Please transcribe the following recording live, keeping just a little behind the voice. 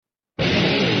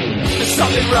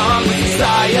something wrong with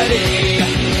society.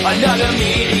 Another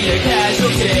media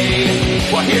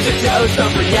casualty. Well, here's a dose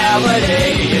of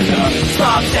reality. It's a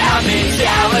small town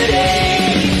mentality.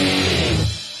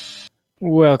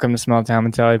 Welcome to Small Town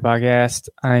Mentality Podcast.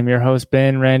 I'm your host,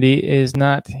 Ben. Randy is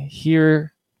not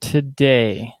here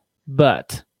today,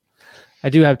 but I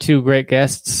do have two great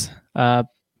guests,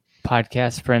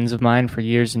 podcast friends of mine for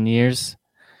years and years.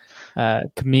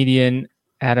 Comedian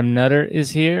Adam Nutter is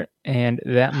here, and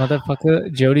that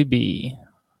motherfucker, Jody B.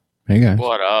 Hey guys.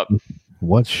 What up?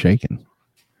 What's shaking?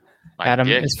 Adam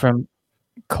is from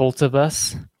Cult of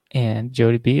Us, and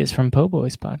Jody B is from Po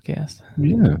Boys Podcast.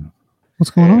 Yeah.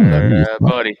 What's going on,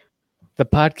 buddy? The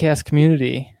podcast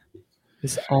community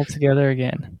is all together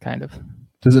again, kind of.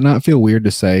 Does it not feel weird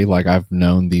to say, like, I've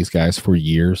known these guys for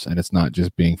years, and it's not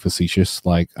just being facetious?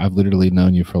 Like, I've literally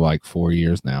known you for like 4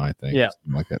 years now, I think. Yeah.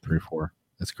 Something like that, 3 or 4.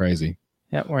 That's crazy.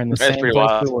 Yeah, we're in the That's same pretty place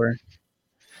wild. we were.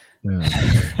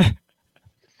 Yeah.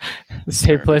 The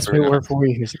same place we were 4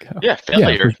 years ago. Yeah,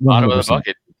 failure. for Bottom of the 100%.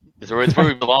 bucket. It's where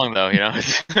we belong, though. You know, I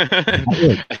feel I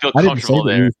didn't say comfortable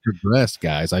that there. we've progressed,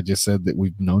 guys. I just said that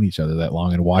we've known each other that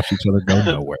long and watched each other go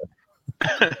nowhere.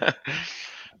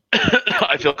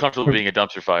 I feel comfortable being a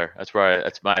dumpster fire. That's where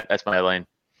that's my lane.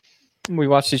 We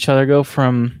watched each other go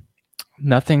from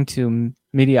nothing to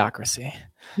mediocrity.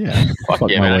 Yeah. Fuck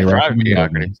yeah, my man. I way thrive right in from the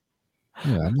mediocrity.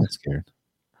 bottom. Yeah, I'm not scared.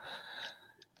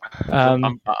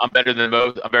 I'm better than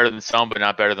most. I'm better than some, but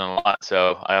not better than a lot.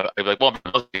 So I'd be like, well,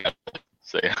 I'm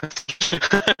so yeah.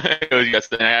 I got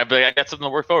something to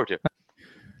work forward to.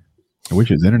 I wish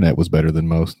his internet was better than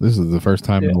most. This is the first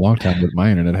time in a long time that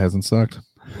my internet hasn't sucked.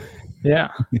 Yeah.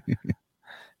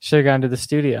 Should have gone to the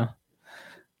studio.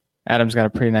 Adam's got a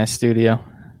pretty nice studio.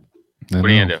 What are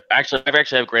you gonna do? Actually, I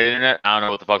have great internet. I don't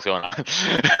know what the fuck's going on.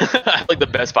 I have like the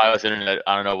best wireless internet.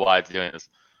 I don't know why it's doing this.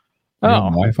 Oh,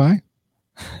 Wi-Fi?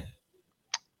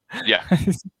 Yeah,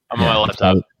 I'm on my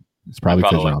laptop. It's probably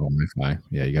because Probably. you're on Wi-Fi.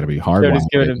 Yeah, you got to be hard.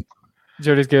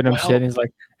 Jody's giving him shit. And he's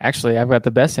like, actually, I've got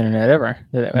the best internet ever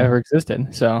that ever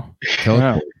existed. So,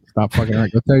 Stop fucking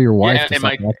around. Go tell your wife Yeah, to it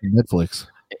stop might- watching Netflix.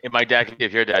 And my dad can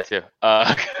give your dad too.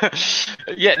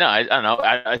 Yeah, no, I don't know.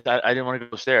 I didn't want to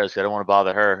go upstairs because I don't want to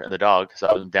bother her and the dog. So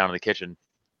I was down in the kitchen.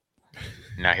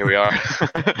 Now here we are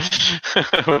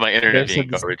with my internet this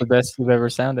being is garbage. the best you've ever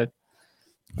sounded.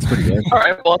 It's pretty good. All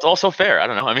right, well, it's also fair. I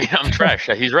don't know. I mean, I'm trash.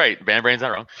 He's right. Band Brain's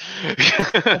not wrong.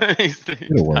 he's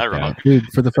It'll work not wrong. out. Dude,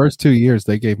 for the first 2 years,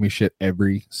 they gave me shit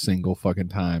every single fucking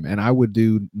time. And I would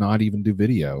not even do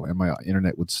video, and my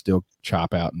internet would still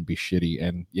chop out and be shitty.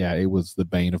 And yeah, it was the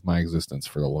bane of my existence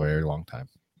for a very long time.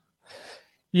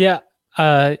 Yeah.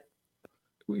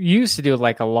 We used to do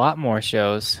like a lot more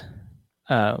shows,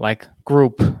 like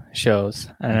group shows.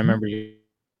 And I remember your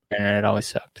internet always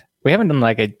sucked. We haven't done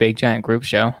like a big giant group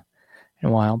show in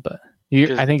a while, but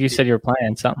I think you said you were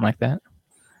planning something like that.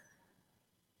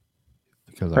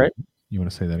 Because Right. you want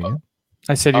to say that again?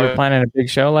 I said you were planning a big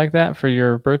show like that for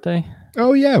your birthday.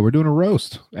 Oh, yeah, we're doing a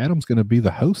roast. Adam's going to be the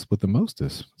host with the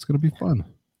mostest. It's going to be fun.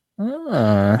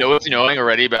 Ah. Know what's annoying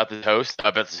already about this roast?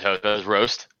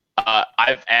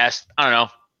 I've asked, I don't know,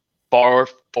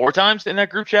 four times in that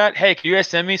group chat, hey, can you guys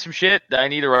send me some shit that I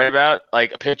need to write about,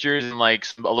 like pictures and like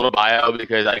a little bio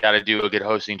because I got to do a good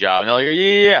hosting job. And they're like,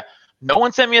 yeah. No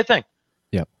one sent me a thing.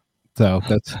 So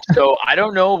that's So I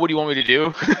don't know. What do you want me to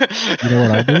do? you know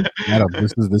what I do? Adam,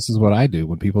 this is what I do.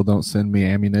 When people don't send me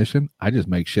ammunition, I just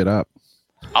make shit up.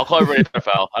 I'll call everybody a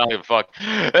pedophile. I don't give a fuck.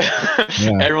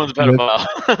 Everyone's a pedophile.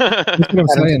 That's what I'm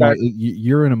saying. Like,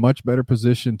 you're in a much better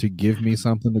position to give me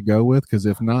something to go with, because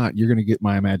if not, you're going to get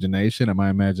my imagination, and my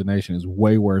imagination is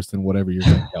way worse than whatever you're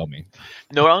going to tell me.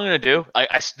 Know what I'm gonna do?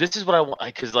 This is what I want,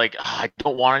 because like I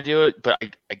don't want to do it, but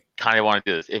I kind of want to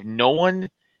do this. If no one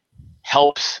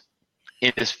helps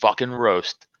in this fucking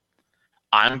roast,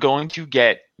 I'm going to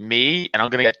get me, and I'm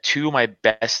gonna get two of my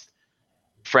best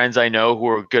friends I know who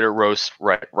are good at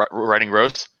writing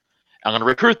roasts. I'm gonna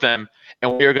recruit them,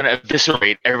 and we are gonna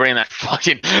eviscerate everybody in that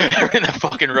fucking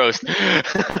roast.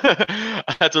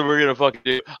 That's what we're gonna fucking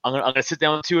do. I'm gonna sit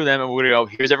down with two of them, and we're gonna go,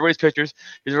 here's everybody's pictures,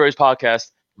 here's everybody's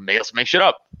podcast. Let's make shit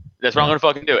up. That's what I'm gonna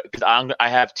fucking do it, because I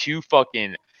have two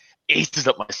fucking aces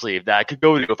up my sleeve that I could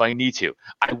go to if I need to.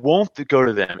 I won't go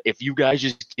to them if you guys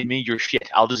just give me your shit.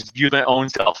 I'll just view my own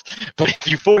self. But if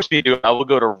you force me to, I will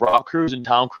go to Rob Cruz and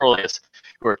Tom Corliss,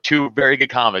 who are two very good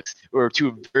comics, who are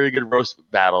two very good roast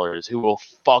battlers, who will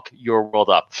fuck your world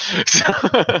up.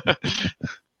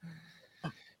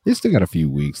 They still got a few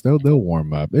weeks. They'll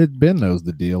warm up. Ben knows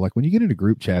the deal. Like when you get into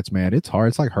group chats, man, it's hard.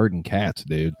 It's like herding cats,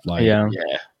 dude. Like Yeah.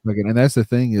 And that's the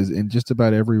thing is, in just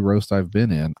about every roast I've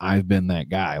been in, I've been that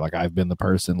guy. Like I've been the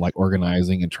person like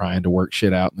organizing and trying to work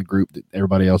shit out in the group that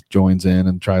everybody else joins in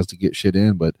and tries to get shit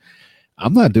in. But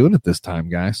I'm not doing it this time,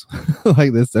 guys.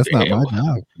 Like that's not my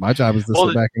job. My job is to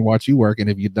sit back and watch you work. And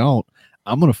if you don't,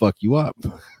 I'm gonna fuck you up.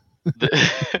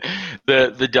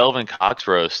 The Delvin Cox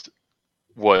roast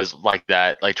was like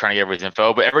that, like trying to get everybody's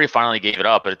info, but everybody finally gave it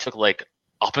up. But it took like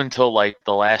up until like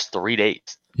the last 3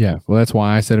 days. Yeah, well, that's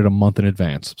why I said it a month in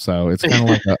advance. So it's kind of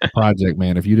like a project,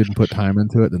 man. If you didn't put time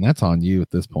into it, then that's on you at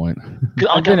this point.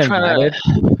 I've been invited,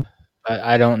 but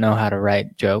I don't know how to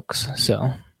write jokes,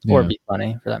 or be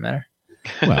funny for that matter.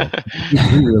 Well,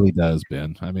 he really does,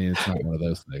 Ben. I mean, it's not one of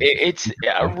those things.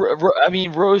 I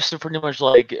mean, roasts are pretty much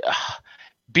like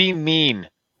be mean.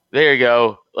 There you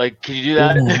go. Like, can you do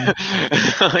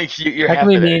that? Like, you're half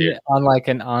the mean on like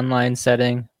an online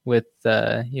setting with,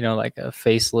 like a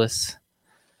faceless.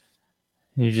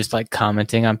 You're just like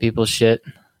commenting on people's shit,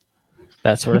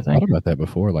 that sort of thing. I've thought about that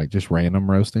before, like just random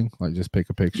roasting, like just pick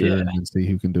a picture and then see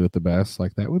who can do it the best.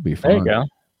 Like that would be fun. There you go.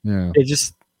 Yeah. They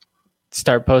just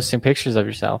start posting pictures of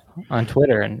yourself on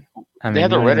Twitter, and they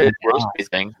have the Reddit roast me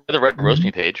thing. The Reddit roast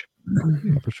me page.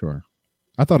 Yeah, for sure.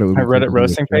 I thought it would be a Reddit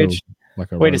roasting page.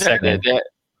 Like wait a second.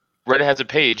 Reddit has a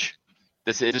page.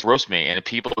 This is roast me, and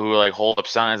people who like hold up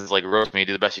signs is like roast me,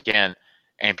 do the best you can,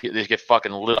 and they just get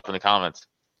fucking lit up in the comments.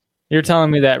 You're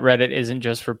telling me that Reddit isn't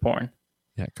just for porn?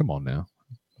 Yeah, come on now.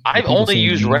 I've only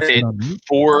used Reddit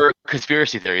for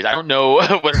conspiracy theories. I don't know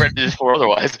what Reddit is for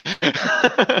otherwise.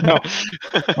 No.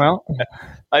 Well,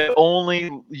 I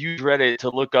only use Reddit to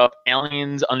look up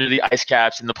aliens under the ice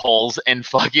caps in the poles and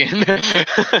fucking and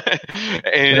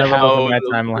how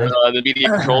the media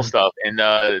control stuff and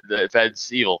the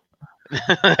Fed's evil.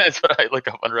 That's what I look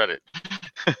up on Reddit.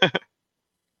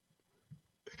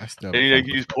 And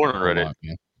you use porn on Reddit.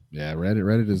 Yeah,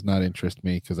 Reddit does not interest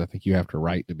me because I think you have to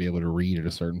write to be able to read at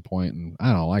a certain point, and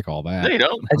I don't like all that. No, you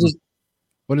don't.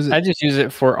 What is it? I just use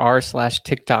it for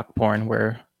r/TikTok porn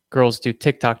where girls do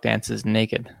TikTok dances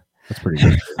naked. That's pretty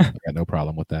good. I got no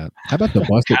problem with that. How about the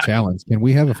Bust It Challenge? Can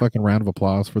we have a fucking round of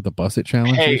applause for the Bust It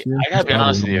Challenge this year? I gotta be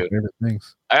honest with you.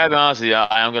 I gotta be honest with you.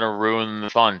 I am gonna ruin the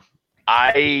fun.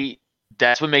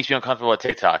 That's what makes me uncomfortable with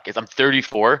TikTok. Is I'm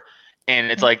 34, and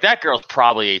it's like that girl's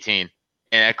probably 18.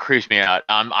 And that creeps me out.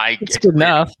 It's good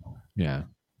enough. Yeah.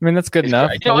 I mean, that's good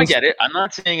enough. I get it. I'm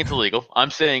not saying it's illegal.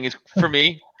 I'm saying it's, for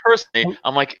me, personally,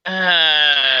 I'm like,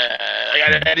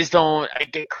 I just don't, I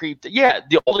get creeped. Yeah,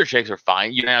 the older chicks are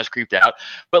fine. You know, I was creeped out.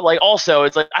 But, like, also,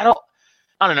 it's like, I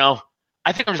don't know.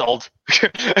 I think I'm just old.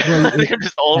 I think I'm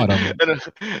just old.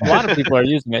 A lot of people are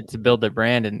using it to build their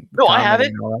brand. And no, I have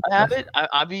it.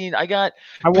 I mean,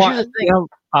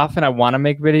 often I want to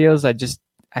make videos.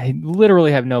 I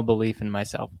literally have no belief in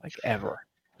myself, like ever.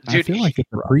 Dude, I feel like it's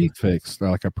a prefix,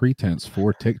 like a pretense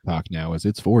for TikTok now, is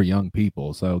it's for young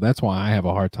people. So that's why I have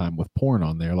a hard time with porn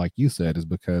on there, like you said, is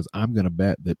because I'm going to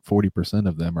bet that 40%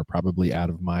 of them are probably out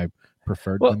of my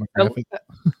preferred demographic.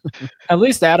 At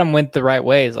least Adam went the right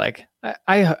way. He's like,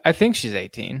 I think she's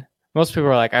 18. Most people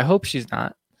are like, I hope she's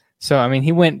not. So I mean,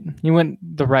 he went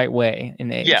the right way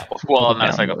in age. Yeah, well, I'm not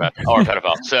a psychopath or a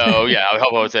pedophile, so yeah, I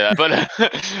hope I would say that.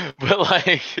 But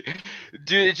like,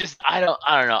 dude, it's just I don't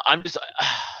know. I'm just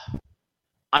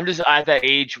at that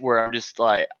age where I'm just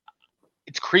like,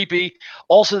 it's creepy.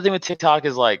 Also, the thing with TikTok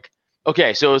is like,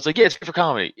 okay, so it's like, yeah, it's for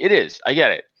comedy. It is, I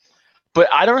get it,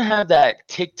 but I don't have that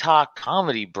TikTok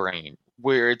comedy brain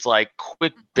where it's like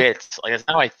quick bits. Like that's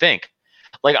not how I think.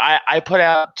 Like I put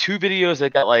out 2 videos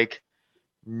that got like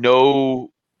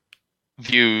no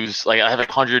views, like I have like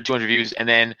 100, 200 views, and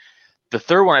then the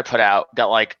third one I put out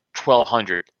got like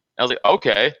 1,200. I was like,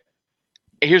 okay.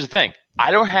 And here's the thing: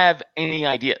 I don't have any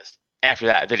ideas after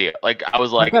that video. Like I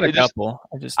was like, I got a couple.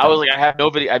 I was like, I have no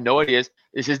video, I have no ideas.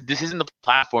 This isn't the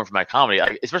platform for my comedy.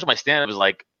 Like, especially my stand-up is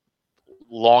like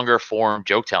longer form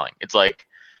joke telling. It's like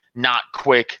not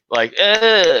quick. Like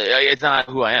it's not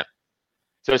who I am.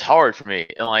 So it's hard for me.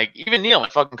 And like even Neil, my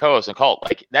fucking co-host and Cult,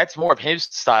 like that's more of his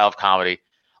style of comedy,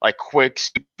 like quick,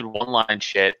 stupid one-line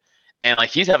shit. And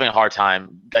like he's having a hard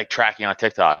time like tracking on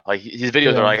TikTok. Like his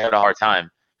videos are like having a hard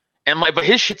time. And like, but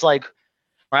his shit's like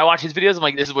when I watch his videos, I'm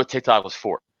like, this is what TikTok was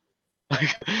for.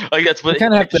 like that's what you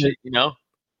kind of have to, you know.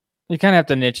 You kind of have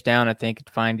to niche down, I think,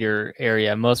 to find your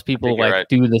area. Most people like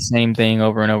do the same thing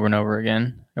over and over and over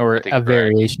again, or a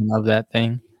variation of that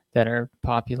thing that are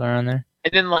popular on there.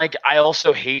 And then, like, I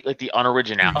also hate, like, the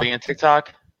unoriginality in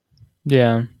TikTok.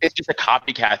 Yeah. It's just a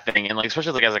copycat thing. And, like,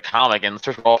 especially, like, as a comic, and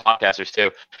especially for all podcasters, too,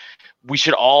 we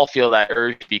should all feel that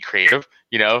urge to be creative,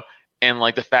 you know? and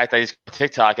like the fact that he's on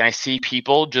TikTok and I see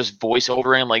people just voice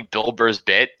overing like Bill Burr's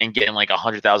bit and getting like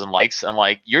 100,000 likes. I'm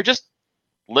like, you're just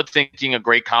lip syncing a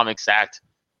great comics act.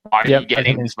 Why are you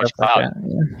getting this much clout?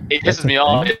 It pisses me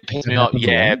off. It pisses me off.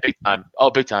 Yeah, big time.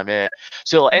 Oh, big time. Yeah.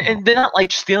 So, and they're not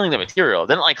like stealing the material.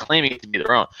 They're not like claiming it to be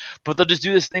their own. But they'll just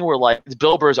do this thing where like it's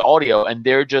Bill Burr's audio, and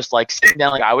they're just like sitting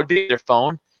down like I would be, their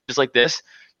phone, just like this,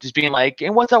 just being like,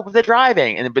 "And what's up with the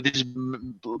driving?" And but they're just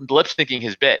lip syncing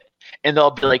his bit, and they'll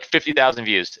be like 50,000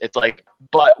 views. It's like,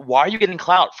 but why are you getting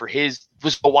clout for his?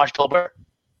 Just go watch Bill Burr.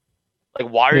 Like,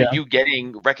 why are you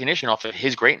getting recognition off of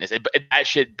his greatness? That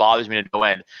shit bothers me to no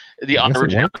end. The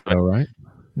unoriginality, right?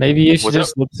 Maybe you should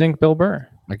just lip sync Bill Burr.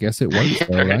 I guess it works,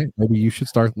 though, right? Maybe you should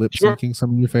start lip syncing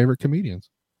some of your favorite comedians.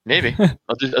 Maybe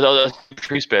I'll do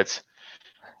tree spits.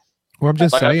 Well, I'm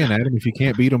just saying, Adam, if you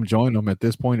can't beat them, join them. At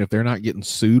this point, if they're not getting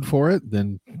sued for it,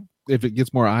 then if it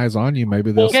gets more eyes on you,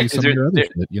 maybe they'll see some of your other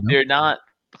shit. You know? They're not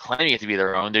claiming it to be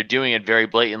their own. They're doing it very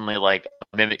blatantly, like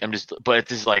mimic. But it's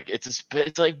just like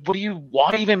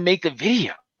why even make the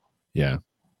video? Yeah,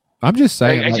 I'm just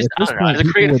saying. I don't know. As a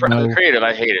creative,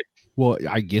 I hate it. Well,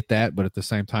 I get that, but at the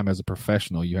same time, as a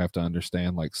professional, you have to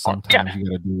understand. Like sometimes you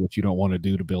got to do what you don't want to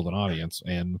do to build an audience,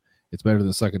 and it's better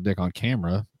than suck a dick on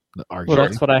camera. Well,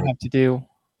 that's what I have to to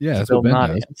build an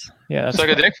audience. Yeah, suck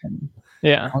a dick.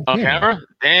 Yeah, on camera.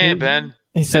 Damn, Ben.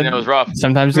 He said it was rough.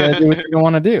 Sometimes you gotta do what you don't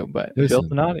want to do, but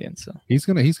build an audience. So. He's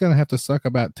gonna have to suck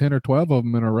about 10 or 12 of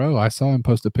them in a row. I saw him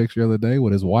post a picture the other day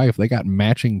with his wife. They got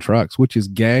matching trucks, which is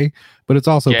gay, but it's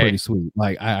also pretty sweet.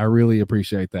 Like I really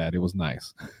appreciate that. It was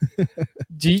nice.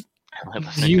 Do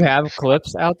you have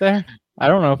clips out there? I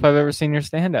don't know if I've ever seen your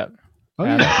stand up. Oh,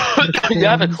 yeah. I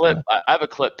have a clip. I have a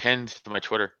clip pinned to my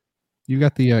Twitter. You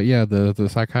got the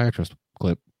psychiatrist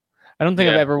clip. I don't think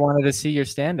I've ever wanted to see your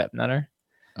stand up, Nutter.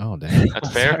 Oh, damn.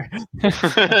 That's fair.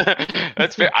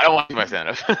 That's fair. I don't want to do my stand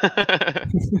up.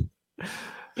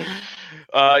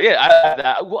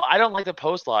 I don't like to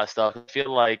post a lot of stuff. I feel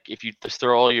like if you just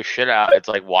throw all your shit out, it's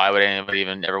like, why would anybody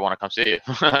even ever want to come see you?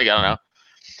 Like, I don't know.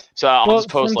 So I'll just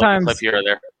post like a clip here or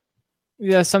there.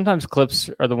 Yeah, sometimes clips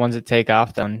are the ones that take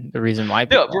off. Then the reason why.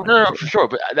 No, for sure.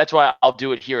 But that's why I'll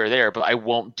do it here or there. But I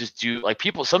won't just do like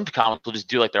people. Some comics will just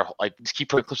do like their just keep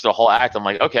putting clips of the whole act. I'm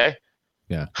like, okay.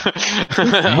 Yeah,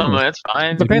 that's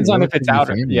fine. Depends on if it's out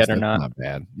yet or not. Not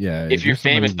bad. Yeah, if you're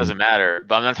famous, doesn't matter.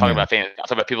 But I'm not talking about famous. I'm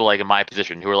talking about people like in my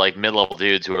position who are like mid-level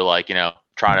dudes who are like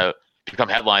trying to become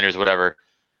headliners, or whatever.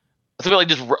 It's like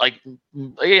just like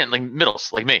again like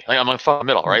middles, like me. Like I'm a fucking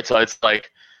middle, right? So it's like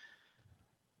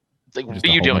what are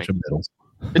you doing?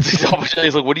 It's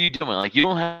like what are you doing? Like you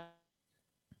don't have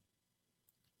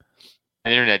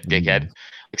an internet, dickhead.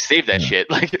 Like save that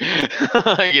shit, like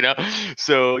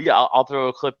So yeah, I'll throw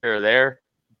a clip here or there,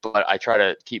 but I try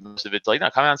to keep most of it like, no,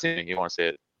 come out and see me. You want to see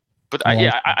it? But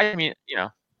I mean,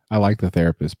 I like the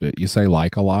therapist bit. You say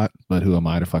like a lot, but who am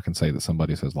I to fucking say that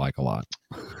somebody says like a lot?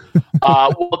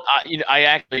 Well, I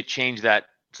actually changed that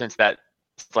since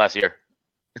last year.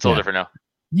 It's a little different now.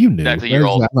 You knew. That's a year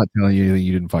old. I'm not telling you that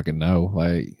you didn't fucking know.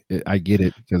 Like I get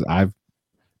it because I've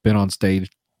been on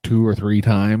stage 2 or 3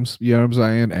 times, you know what I'm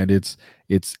saying? And it's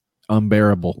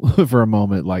unbearable for a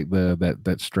moment, like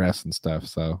that stress and stuff.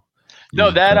 So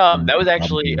that was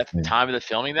actually at the time of the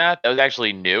filming that was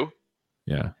actually new.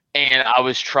 Yeah. And I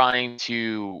was trying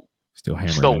to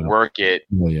still work it.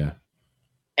 Well, yeah.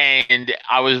 And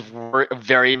I was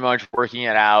very much working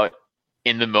it out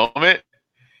in the moment.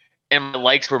 And my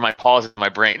likes were my pause in my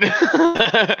brain. So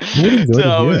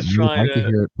I was trying to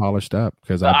hear it polished up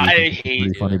because I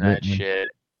hate doing that shit.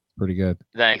 Pretty good.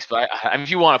 Thanks, but I mean,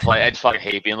 if you want to play, I just fucking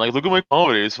hate being like, look at my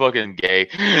comedy, it's fucking gay.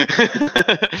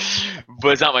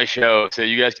 But it's not my show, so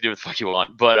you guys can do what the fuck you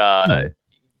want. But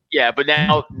yeah, but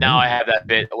now I have that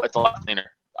bit. It's a lot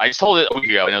cleaner. I just told it a week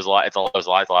ago, and it was a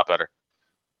lot better.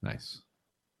 Nice.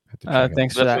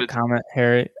 Thanks for that comment,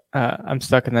 Harry. I'm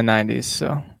stuck in the 90s,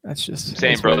 so that's just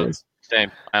same, brother.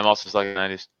 Same. I'm also stuck in the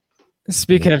 90s.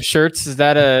 Speaking of shirts, is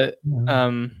that a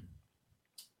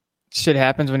shit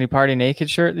happens when you party naked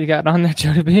shirt that you got on there,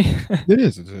 Jody B? It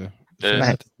is.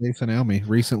 It's Jason Elmy,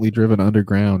 recently driven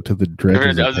underground to the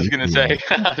dredges. I was just gonna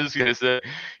say.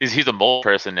 He's a mole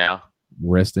person now.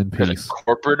 Rest in peace.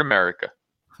 Corporate America.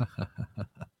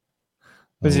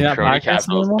 Was he not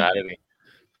podcasting anymore?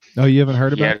 No, you haven't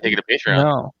heard about it? Yeah, take it to Patreon.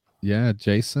 No. Yeah,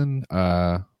 Jason,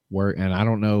 and I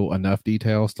don't know enough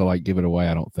details to like give it away,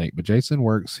 I don't think. But Jason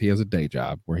works, he has a day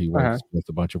job where he works with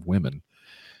a bunch of women.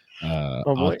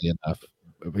 Oddly enough.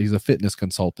 He's a fitness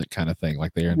consultant kind of thing,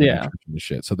 like they're in the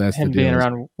shit. So that's him the deal. Being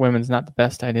around women's not the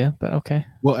best idea, but okay.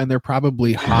 Well, and they're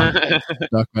probably hot,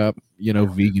 stuck up,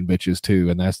 vegan bitches too.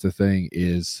 And that's the thing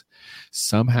is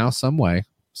somehow, some way,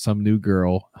 some new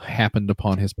girl happened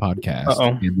upon his podcast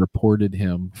Uh-oh. and reported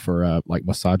him for like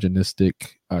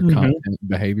misogynistic Mhm. content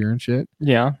behavior and shit,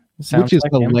 Yeah, sounds which is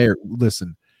like him. hilarious.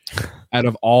 Listen, out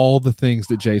of all the things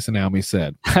that Jason Alme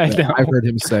said, I know. I've heard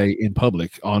him say in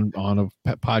public on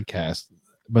a podcast,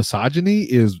 misogyny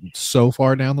is so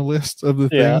far down the list of the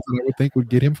Yeah. things that I would think would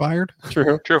get him fired.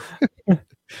 True. True.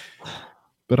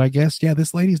 But I guess, yeah,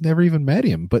 this lady's never even met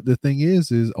him. But the thing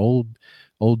is old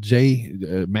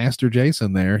Master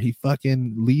Jason there, he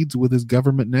fucking leads with his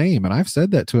government name. And I've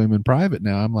said that to him in private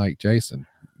now. I'm like, Jason,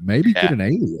 maybe get Yeah. an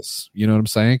alias. You know what I'm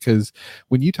saying? Because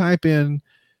when you type in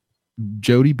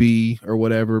Jody B or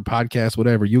whatever, podcast,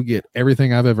 whatever, you'll get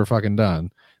everything I've ever fucking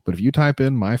done. But if you type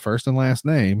in my first and last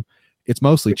name, it's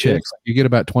mostly chicks. You get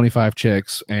about 25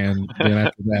 chicks, and then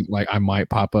after that, like I might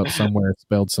pop up somewhere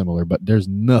spelled similar, but there's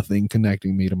nothing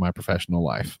connecting me to my professional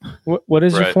life. What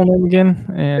is your Right. full name again?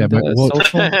 And Yeah, well-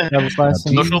 social? Driver's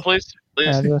license? Social, please.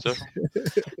 Address? Social.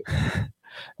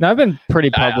 No, I've been pretty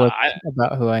I- public I-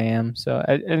 about who I am, so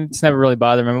and it's never really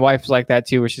bothered me. My wife's like that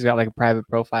too, where she's got like a private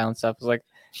profile and stuff. It's like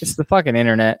it's the fucking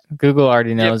internet. Google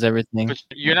already knows everything. But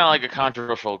you're not like a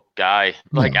controversial guy.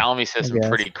 Like No, Almy says I some guess.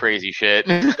 pretty crazy shit.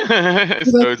 so Well, it's a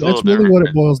that's little really different. what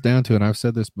it boils down to, and I've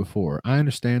said this before. I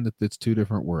understand that it's two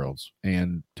different worlds,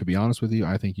 and to be honest with you,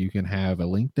 I think you can have a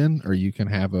LinkedIn or you can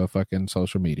have a fucking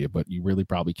social media, but you really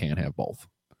probably can't have both.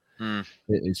 Hmm.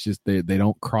 It's just they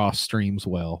don't cross streams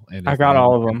well. And I if got they-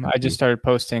 all of them. I just started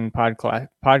posting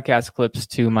podcast clips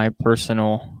to my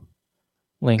personal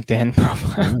LinkedIn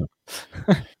profile.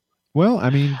 Well, I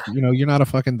mean, you're not a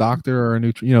fucking doctor or a no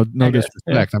I guess,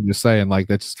 disrespect. I'm just saying, like,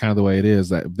 that's just kind of the way it is.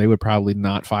 That they would probably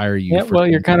not fire you. Yeah, for well,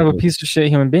 you're something kind of a that- piece of shit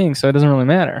human being, so it doesn't really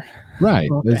matter. right.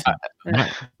 Okay.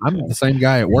 I'm the same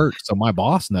guy at work, so my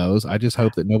boss knows. I just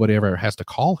hope that nobody ever has to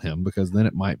call him, because then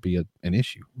it might be an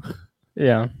issue.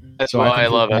 Yeah. That's So why I think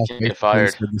his love boss after you get basically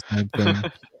fired. said the same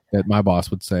thing that my boss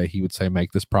would say. He would say,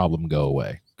 "Make this problem go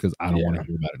away," because I don't want to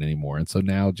hear about it anymore. And so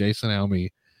now Jason Alme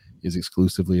is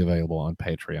exclusively available on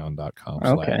patreon.com.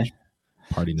 Okay.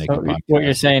 Party Naked So Podcast. what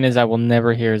you're saying is I will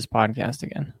never hear his podcast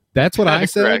again. That's what I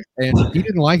said, Correct. and he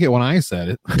didn't like it when I said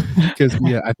it, because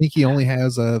I think he only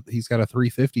has he's got a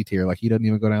 350 tier, like he doesn't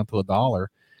even go down to $1.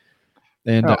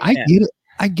 And Oh, I man. get it.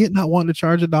 I get not wanting to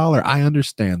charge $1. I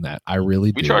understand that. I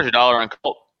really We do. charge $1 on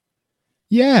Colt.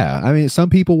 Yeah, I mean, some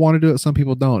people want to do it, some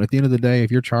people don't. At the end of the day,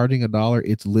 if you're charging $1,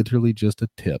 it's literally just a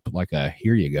tip, like a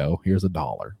here you go, here's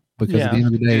 $1. Because at the end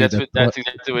of the day, That's that's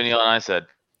exactly what Neil and I said.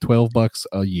 $12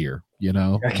 a year,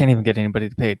 I can't even get anybody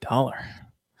to pay $1.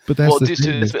 But that's Well, the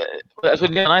dude, thing. that's what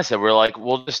Neil and I said. We're like,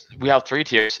 we have 3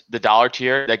 tiers. The $1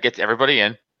 tier that gets everybody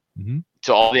in. Mhm.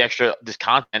 To all the extra this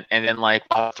content, and then like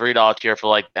a $3 tier for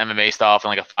like MMA stuff, and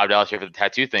like a $5 tier for the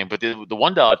tattoo thing. But the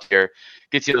 $1 tier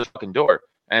gets you to the fucking door.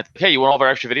 And it's like, hey, you want all of our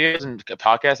extra videos and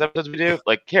podcast episodes we do?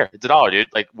 Like, here, it's $1, dude.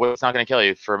 Like, what's not going to kill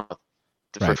you for a month?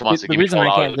 For Right. 2 months, The to give me reason I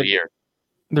 $12 can't a get- year.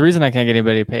 The reason I can't get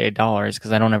anybody to pay $1 is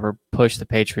because I don't ever push the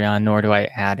Patreon, nor do I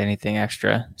add anything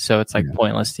extra. So it's like Yeah.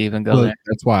 pointless to even go Well, there.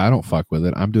 that's why I don't fuck with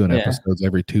it. I'm doing Yeah. episodes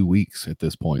every 2 weeks at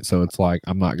this point. So it's like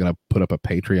I'm not going to put up a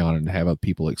Patreon and have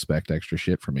people expect extra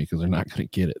shit from me, because they're not going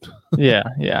to get it. Yeah,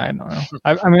 I don't know.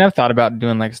 I mean, I've thought about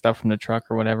doing like stuff from the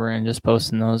truck or whatever and just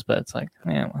posting those, but it's like,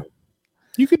 man, well,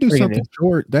 You could do What are you something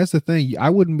short. That's the thing. I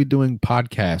wouldn't be doing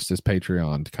podcasts as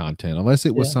Patreon content unless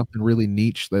it was Yeah. something really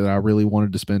niche that I really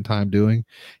wanted to spend time doing.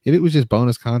 If it was just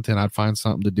bonus content, I'd find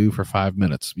something to do for 5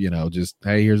 minutes. Just,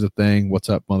 hey, here's the thing. What's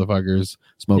up, motherfuckers?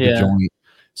 Smoke a Yeah. joint,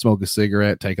 smoke a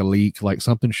cigarette, take a leak, like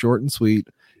something short and sweet.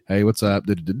 Hey, what's up?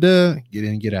 Da-da-da-da. Get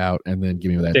in, get out, and then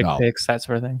give me that dick $1. pics, that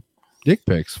sort of thing. Dick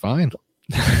pics, fine.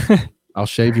 I'll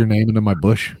shave your name into my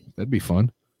bush. That'd be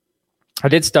fun. I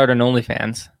did start an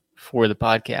OnlyFans for the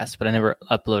podcast, but I never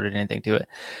uploaded anything to it.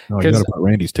 Oh, you 'Cause- gotta put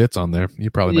Randy's tits on there. You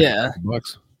probably make Yeah.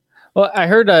 $100. Well, I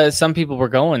heard some people were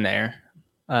going there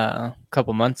a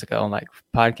couple months ago, like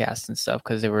podcasts and stuff,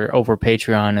 because they were over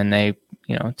Patreon and they,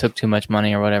 took too much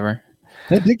money or whatever.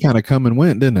 That did kind of come and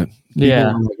went, didn't it? People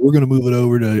Yeah. were like, we're going to move it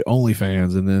over to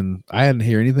OnlyFans, and then I hadn't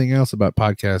heard anything else about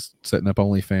podcasts setting up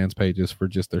OnlyFans pages for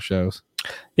just their shows.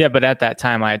 Yeah, but at that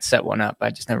time I had set one up. I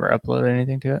just never uploaded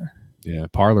anything to it. Yeah,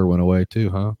 Parlor went away too,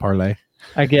 huh? Parlay.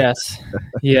 I guess.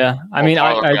 Yeah. I mean,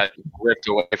 Tyler I got ripped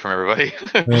away from everybody.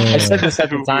 I said this at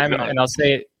the Who time, would not? and I'll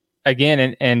say it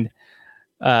again. And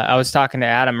I was talking to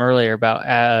Adam earlier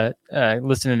about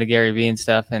listening to Gary Vee and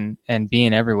stuff, and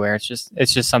being everywhere. It's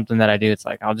just something that I do. It's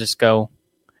like I'll just go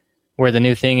where the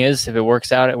new thing is. If it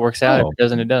works out, it works out. If it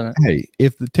doesn't, it doesn't. Hey,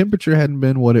 if the temperature hadn't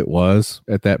been what it was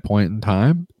at that point in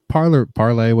time,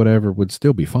 parlay, whatever, would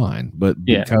still be fine. But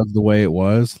Yeah. because the way it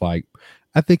was, like,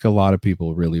 I think a lot of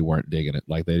people really weren't digging it.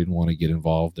 Like they didn't want to get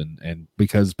involved, and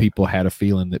because people had a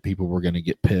feeling that people were going to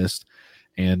get pissed.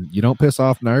 And you don't piss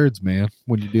off nerds, man,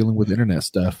 when you're dealing with internet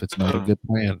stuff. It's not a good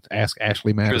plan. Ask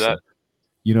Ashley Madison.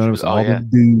 You know what I'm saying? All them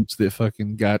dudes that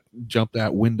fucking got jumped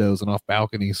out windows and off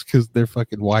balconies because their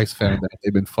fucking wives found out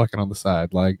they've been fucking on the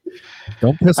side. Like,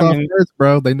 don't piss off nerds,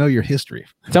 bro. They know your history.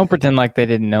 Don't pretend like they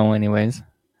didn't know, anyways.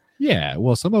 Yeah,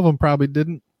 well, some of them probably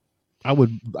didn't. I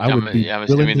would be I'm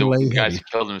assuming the willingly guys who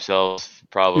killed themselves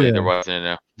probably their wives didn't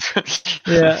know.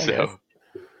 Yeah. So.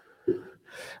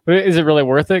 But is it really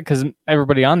worth it? Because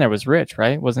everybody on there was rich,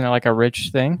 right? Wasn't it like a rich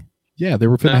thing? Yeah, they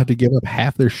were going to have to give up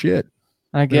half their shit.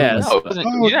 I guess. No,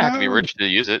 you didn't have to be rich to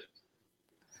use it.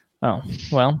 Oh,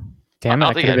 well, damn it. I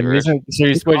I could have been using it.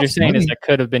 So what you're saying is I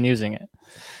could have been using it.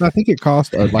 I think it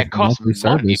cost like it cost monthly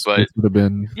service, but it would have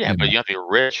been. Yeah, but you have to be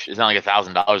rich. It's not like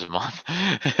 $1,000 a month.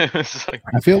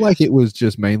 I feel like it was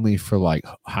just mainly for like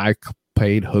high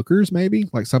paid hookers, maybe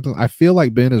like something. I feel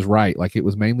like Ben is right. Like it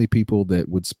was mainly people that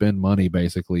would spend money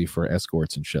basically for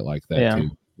escorts and shit like that. Yeah,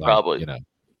 too. Like, probably.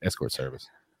 Escort service.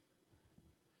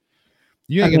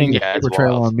 You ain't gonna get a paper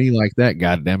trail on me like that,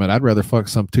 goddammit. I'd rather fuck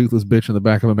some toothless bitch in the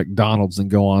back of a McDonald's than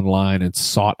go online and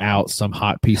sort out some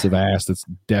hot piece of ass that's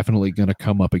definitely gonna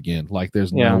come up again. Like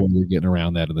there's no way you're getting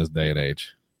around that in this day and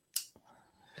age.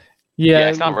 Yeah,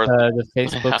 it's not worth the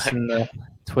Facebooks and the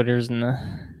Twitters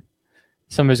and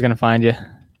somebody's gonna find you.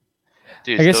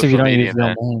 Dude, I guess if you don't media, use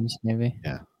real names, maybe.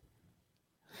 Yeah.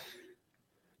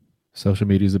 Social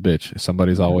media's a bitch.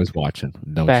 Somebody's always watching.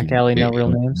 Back alley, no real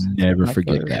names. Never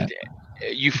forget that.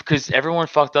 Because everyone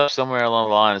fucked up somewhere along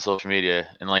the line in social media,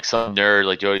 and like some nerd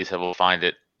like Jody said will find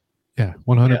it. Yeah,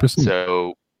 100%.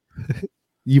 So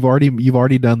you've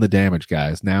already done the damage,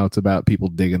 guys. Now it's about people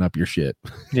digging up your shit.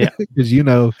 Yeah, because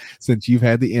since you've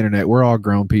had the internet, we're all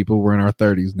grown people. We're in our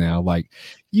 30s now. Like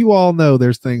you all know,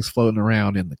 there's things floating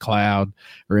around in the cloud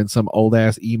or in some old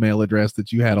ass email address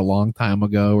that you had a long time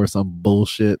ago, or some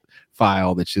bullshit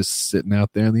file that's just sitting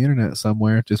out there on the internet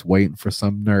somewhere, just waiting for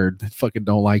some nerd that fucking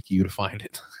don't like you to find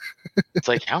it. It's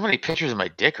like, how many pictures of my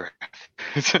dick are?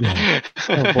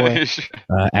 Oh boy.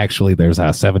 Actually, there's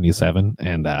 77,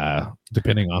 and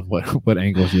depending on what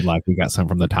angles you like, we got some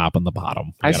from the top and the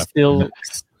bottom. I still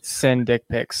send dick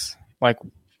pics like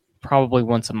probably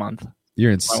once a month.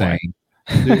 You're insane.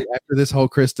 Dude, after this whole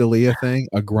Chris D'Elia thing,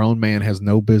 a grown man has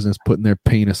no business putting their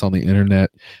penis on the internet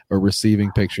or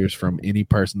receiving pictures from any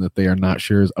person that they are not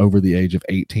sure is over the age of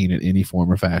 18 in any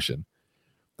form or fashion.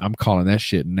 I'm calling that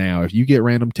shit now. If you get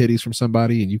random titties from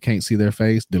somebody and you can't see their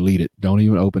face, delete it. Don't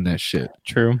even open that shit.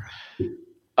 True.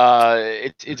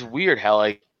 It's weird how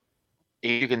like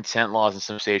age consent laws in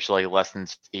some states are like less than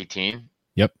 18.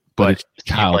 Yep, but it's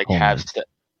child like have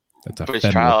that's a but it's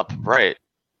child, right?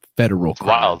 Federal it's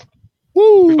crime. Wild.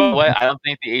 Woo! By the way, I don't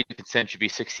think the age of consent should be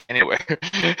 16 anywhere.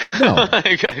 No.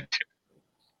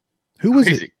 Who was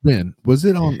Crazy. it then? Was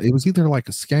it on? It was either like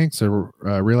a Skanks or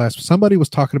Real Ass. Somebody was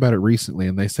talking about it recently,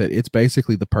 and they said it's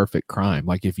basically the perfect crime.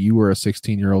 Like if you were a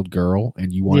 16-year-old girl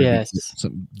and you wanted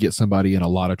to get somebody in a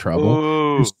lot of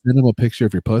trouble, just send them a picture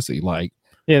of your pussy. Like,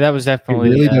 yeah, that was definitely.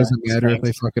 It really doesn't matter if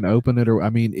they fucking open it or. I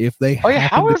mean, if they. Oh yeah,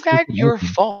 how is that your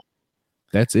fault?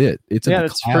 That's it. It's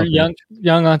it's for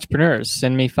young entrepreneurs.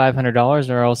 Send me $500,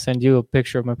 or I'll send you a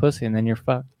picture of my pussy, and then you're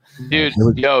fucked. Dude,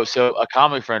 so a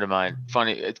comic friend of mine,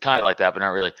 funny, it's kind of like that, but not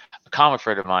really. A comic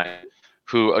friend of mine,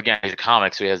 who again he's a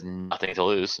comic, so he has nothing to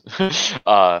lose.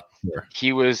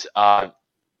 He was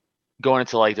going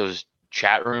into like those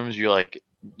chat rooms. You're like,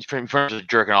 pretty much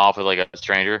jerking off with like a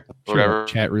stranger, or whatever.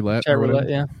 Chat roulette. Chat roulette,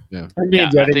 yeah. Yeah. I know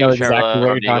exactly what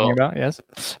you're talking about. Yes.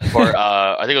 Or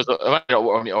I think it was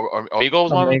Omegle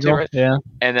was one too, right? Yeah.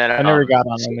 And then I never got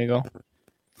on Omegle.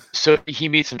 So he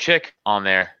meets some chick on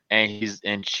there, and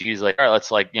she's like, all right,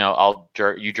 let's like, I'll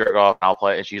jerk off, and I'll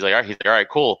play. And she's like, all right,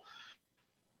 cool.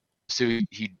 So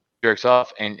he jerks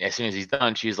off, and as soon as he's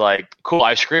done, she's like, cool,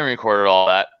 I screen recorded all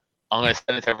that. I'm going to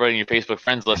send it to everybody in your Facebook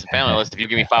friends list and family list if you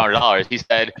give me $500. He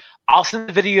said, I'll send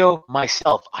the video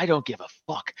myself. I don't give a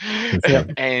fuck.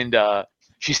 And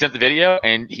she sent the video,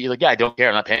 and he's like, yeah, I don't care.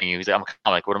 I'm not paying you. He's like, I'm a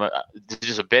comic. What am I? This is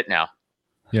just a bit now.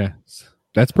 Yeah.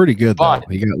 That's pretty good, though.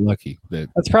 He got lucky.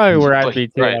 That's probably where I'd be,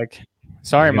 too. Right. Like,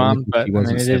 sorry, Mom, but I mean,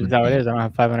 it is how it is. I don't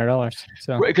have $500.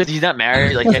 So because he's not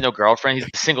married. Like, he had no girlfriend. He's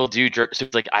a single dude. So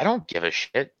he's like, I don't give a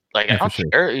shit. Like, I don't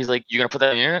care. He's like, you're going to put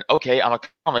that on the internet? Okay, I'm a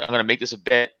comic. I'm going to make this a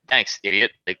bit. Thanks,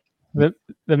 idiot. Like, the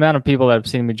amount of people that have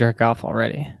seen me jerk off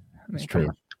already. That's true.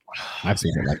 I've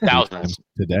seen it like thousands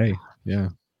today. Yeah.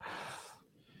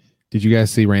 Did you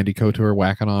guys see Randy Couture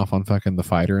whacking off on fucking the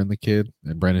fighter and the kid?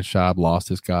 And Brendan Schaub lost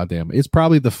his goddamn. It's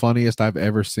probably the funniest I've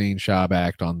ever seen Schaub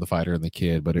act on the fighter and the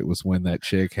kid, but it was when that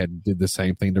chick had did the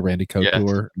same thing to Randy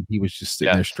Couture. And he was just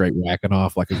sitting there straight whacking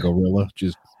off like a gorilla.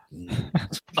 Just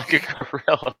like a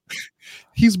gorilla.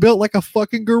 He's built like a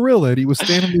fucking gorilla, and he was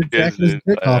standing there jacking his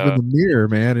dick off in the mirror,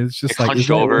 man. It's just like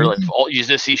hunched over, like all you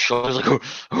just see shoulders like.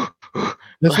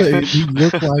 That's what he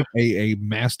looked like, a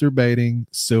masturbating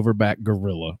silverback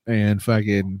gorilla, and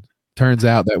fucking turns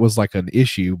out that was like an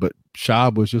issue. But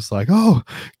Schaub was just like, "Oh,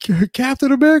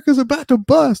 Captain America's about to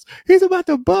bust. He's about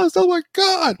to bust. Oh my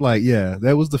god!" Like, yeah,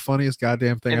 that was the funniest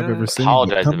goddamn thing I've ever seen.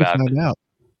 Apologize about it.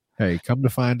 Hey, come to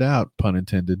find out, pun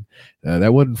intended,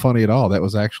 that wasn't funny at all. That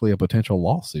was actually a potential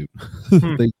lawsuit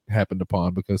they happened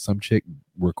upon because some chick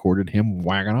recorded him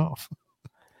whacking off.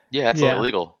 Yeah, that's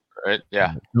illegal, right?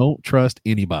 Yeah. Don't trust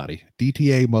anybody.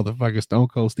 DTA motherfucker, Stone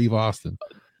Cold Steve Austin.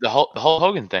 The Hulk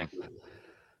Hogan thing.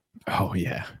 Oh,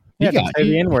 yeah. Yeah, to say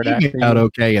the N-word after out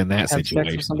okay in that have situation.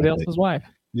 sex with somebody else's wife.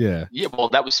 Yeah. Yeah, well,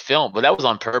 that was filmed, but that was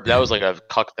on purpose. That was like a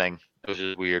cuck thing. It was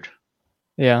just weird.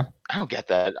 Yeah. I don't get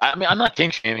that. I mean, I'm not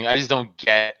kink shaming. I just don't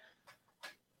get,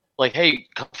 like, hey,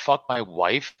 come fuck my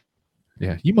wife.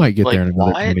 Yeah, you might get like, there in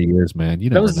another 20 years, man. You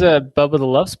know that was Bubba the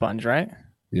Love Sponge, right?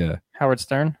 Yeah. Howard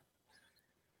Stern.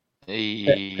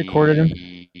 Recorded him.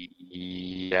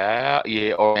 Yeah.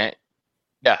 Yeah.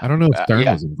 I don't know if Stern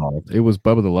was involved. It was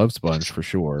Bubba the Love Sponge for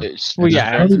sure. Well,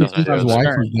 yeah. I don't think his wife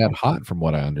was that hot, from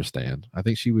what I understand. I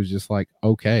think she was just like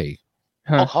okay.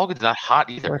 Hulk Hogan's not hot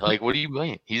either. Like, what do you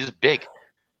mean? He's just big.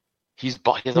 He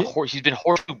has a horse. He's been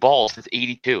horseshoe balls since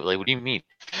 '82. Like, what do you mean?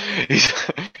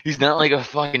 He's not like a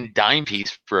fucking dime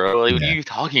piece, bro. Like, what are you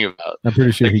talking about? I'm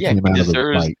pretty sure he came out of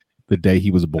the day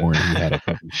he was born. He had a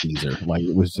fucking Caesar. Like,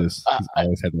 it was just.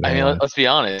 Always had I mean, let's be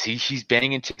honest. He's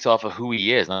banging chicks off of who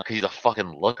he is, not because he's a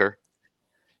fucking looker.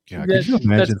 Yeah, could you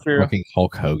imagine fucking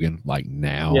Hulk Hogan like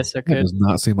now? Yes, I could. It does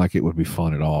not seem like it would be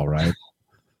fun at all, right?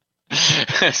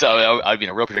 So I'd be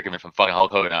in a real predicament from fucking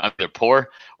Hulk Hogan. I'm either poor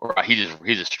or he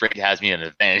just straight has me an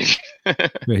advantage.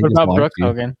 What about Brooke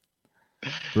Hogan?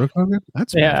 Brooke Hogan?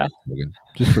 That's Hogan.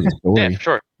 Just for the story. Yeah, for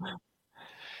sure.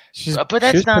 But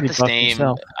that's not the same.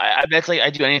 That's like I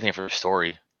do anything for the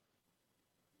story.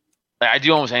 Like, I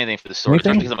do almost anything for the story,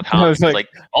 especially because I'm a comic. It's like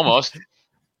almost.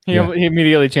 He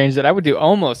immediately changed it. I would do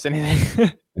almost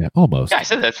anything. Yeah, almost. Yeah, I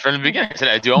said that from the beginning. I said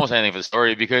I do almost anything for the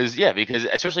story because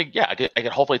especially I could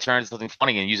hopefully turn it into something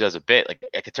funny and use it as a bit. Like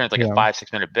I could turn it like a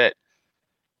 5-6 minute bit.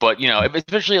 But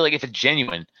especially like if it's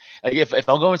genuine, like if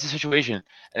I'll go into a situation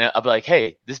and I'll be like,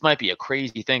 hey, this might be a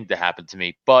crazy thing to happen to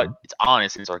me, but it's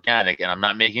honest and it's organic and I'm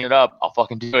not making it up. I'll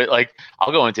fucking do it. Like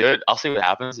I'll go into it. I'll see what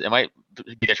happens. It might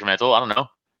be detrimental. I don't know.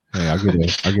 Hey, I'll give a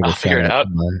shout out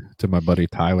to my buddy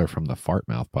Tyler from the Fart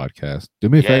Mouth podcast. Do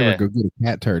me a favor, go get a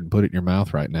cat turd and put it in your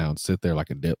mouth right now and sit there like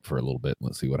a dip for a little bit and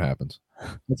let's see what happens.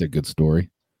 That's a good story.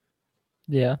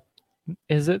 Yeah.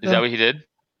 Is it? Is that what he did?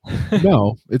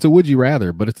 No, it's a would you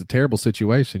rather, but it's a terrible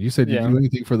situation. You said you'd do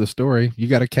anything for the story. You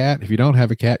got a cat. If you don't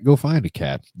have a cat, go find a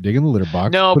cat. Dig in the litter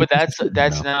box. No, but that's not. No.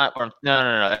 That's not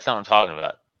what I'm talking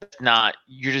about. It's not.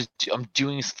 I'm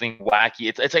doing something wacky.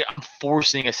 It's like I'm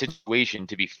forcing a situation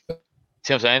to be. See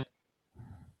what I'm saying?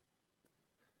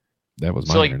 That was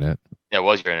my internet. Yeah, it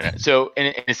was your internet. So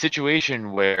in a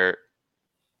situation where,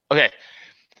 okay,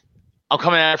 I'm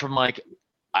coming at it from like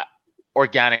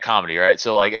organic comedy, right?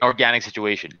 So like an organic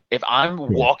situation. If I'm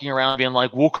walking around being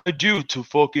like, what can I do to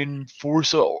fucking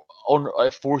force a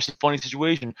funny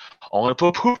situation? I'm gonna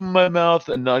put poop in my mouth,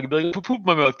 and I can be like, put poop in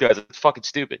my mouth, guys. It's fucking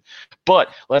stupid. But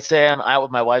let's say I'm out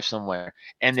with my wife somewhere,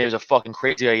 and there's a fucking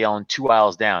crazy guy yelling 2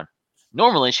 aisles down.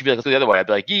 Normally, she'd be like, let's go the other way. I'd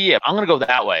be like, yeah, I'm gonna go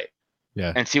that way.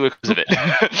 Yeah. And see what comes of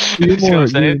it. You see what I'm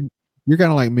saying? You're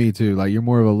kind of like me too. Like you're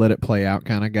more of a let it play out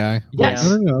kind of guy. Yes.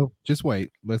 Like, no. Just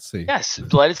wait. Let's see. Yes.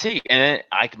 Let it see. And then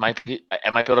I might be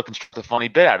able to construct a funny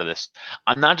bit out of this.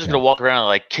 I'm not just gonna walk around and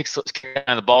like kick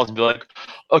on the balls and be like,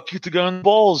 I kicked the guy on the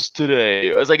balls today.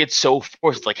 It's like it's so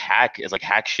forced. It's like hack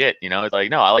shit. It's like,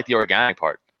 no, I like the organic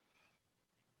part.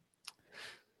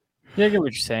 Yeah, I get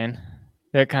what you're saying.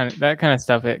 That kind of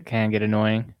stuff, it can get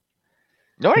annoying.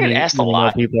 No, I get asked a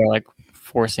lot. People are like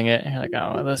forcing it. And you're like,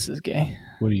 oh, this is gay.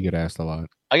 What do you get asked a lot?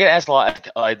 I get asked a lot.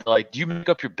 Like, do you make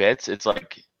up your bits? It's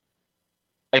like,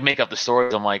 I make up the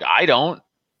stories. I'm like, I don't.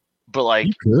 But like,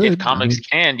 if comics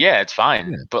can, yeah, it's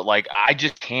fine. Yeah. But like, I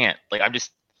just can't. Like, I'm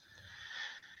just,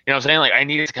 you know what I'm saying? Like, I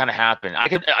need it to kind of happen.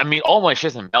 All my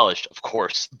shit's embellished, of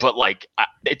course, but like,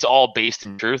 it's all based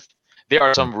in truth. There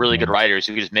are some really good writers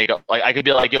who can just make up. Like, I could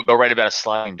be like, yo, go write about a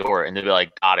sliding door, and they'll be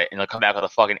like, got it, and they'll come back with a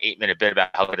fucking 8-minute bit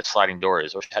about how good a sliding door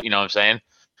is, or you know what I'm saying?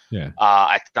 Yeah.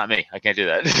 It's not me. I can't do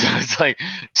that. It's like,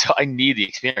 so I need the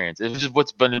experience. It's just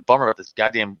what's been a bummer about this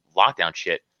goddamn lockdown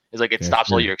shit. Is like it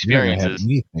stops all your You're not gonna have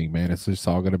experiences. anything, man. It's just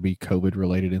all gonna be COVID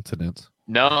related incidents.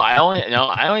 No, I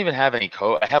don't even have any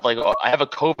COVID. I have a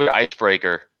COVID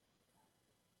icebreaker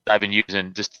that I've been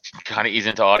using just to kind of ease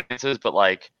into audiences, but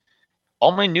like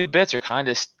all my new bits are kind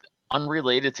of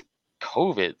unrelated to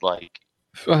COVID. Like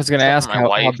I was going to Except ask for my how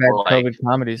wife, bad or, like- COVID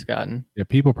comedy's gotten. Yeah,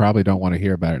 people probably don't want to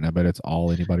hear about it, and I bet it's all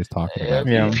anybody's talking about.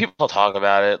 Yeah. people talk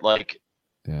about it. Like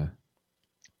Yeah.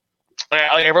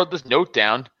 I wrote this note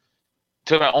down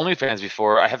to my OnlyFans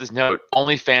before. I have this note: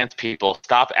 OnlyFans people,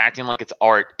 stop acting like it's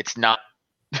art. It's not.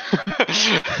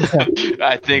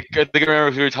 I think I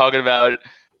remember we were talking about.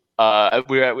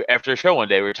 We were after a show one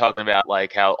day. We were talking about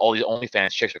like how all these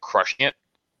OnlyFans chicks are crushing it,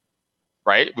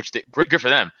 right? Which good for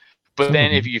them. But Some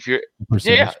then of if you're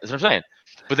Percentage. yeah, that's what I'm saying.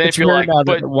 But then It's if you're weird like, now that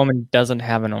but the woman doesn't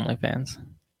have an OnlyFans.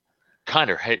 kind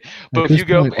of right. At But if this you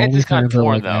go, point, it's just kind of OnlyFans are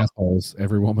porn like though. assholes.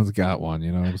 Every woman's got one.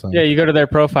 You know what I'm saying? Yeah, you go to their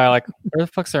profile, like, where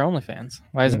the fuck's their OnlyFans?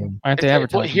 Why aren't they Well,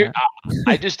 advertising here, that?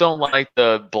 I just don't like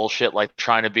the bullshit, like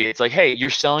trying to be. It's like, hey, you're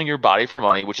selling your body for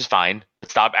money, which is fine.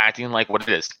 But stop acting like what it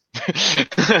is.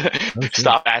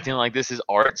 Stop acting like this is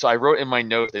art. So I wrote in my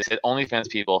note, they said, OnlyFans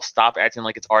people, stop acting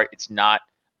like it's art. It's not.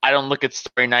 I don't look at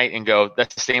Story Night and go,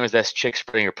 that's the same as that chick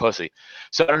spreading her pussy.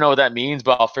 So I don't know what that means,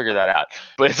 but I'll figure that out.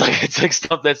 But it's like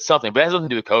stuff that's something. But it has nothing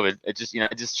to do with COVID. It's just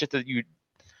it's just shit that you.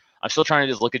 I'm still trying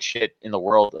to just look at shit in the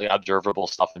world, like observable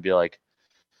stuff, and be like,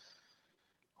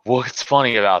 what's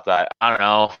funny about that? I don't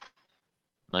know.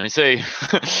 Let me see.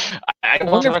 I don't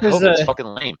wonder know if about there's COVID. It's a- fucking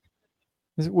lame.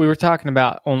 We were talking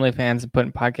about OnlyFans and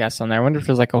putting podcasts on there. I wonder if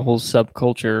there's like a whole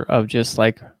subculture of just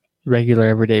like regular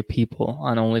everyday people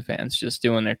on OnlyFans just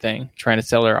doing their thing, trying to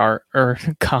sell their art or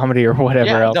comedy or whatever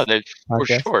Yeah, else. no, for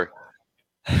podcast. sure.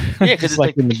 Yeah, because Just it's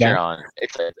like in the back. Patreon.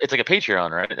 It's like a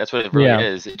Patreon, right? That's what it really Yeah.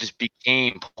 is. It just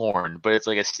became porn, but it's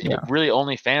like Yeah. really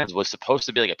OnlyFans was supposed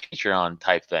to be like a Patreon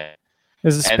type thing.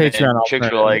 This is And then Patreon chicks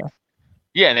were alternative, like,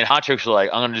 yeah, and then hot chicks were like,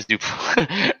 I'm gonna just do,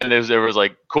 and there was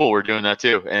like, cool, we're doing that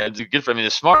too, and it's good for me. They're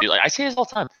smart. Like I say this all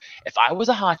the time. If I was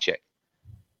a hot chick,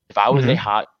 if I was a Mhm.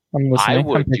 hot, I'm listening. I I'm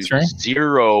would do picturing.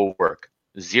 zero work.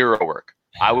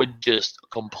 I would just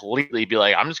completely be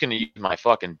like, I'm just gonna use my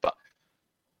fucking butt.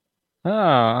 Oh,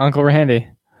 Uncle Randy.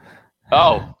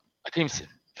 Oh, I can't even see.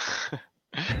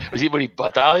 Was he? Would he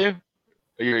butt dial you?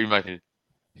 Or you might be.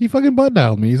 He fucking butt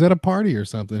dialed me. He's at a party or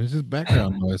something. It's just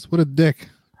background noise. What a dick.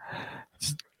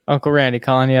 Uncle Randy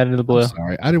calling you out of the blue. I'm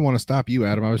sorry. I didn't want to stop you,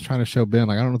 Adam. I was trying to show Ben.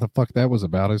 Like, I don't know what the fuck that was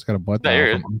about. I just got a butt No, dial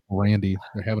you're from Uncle Randy.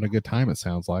 They're having a good time, it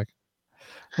sounds like.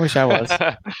 Wish I was.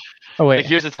 Oh Like, wait,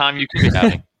 here's the time you could be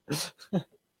having.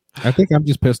 I think I'm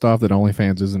just pissed off that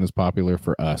OnlyFans isn't as popular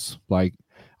for us. Like,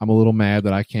 I'm a little mad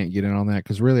that I can't get in on that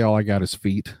because really all I got is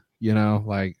feet. You know,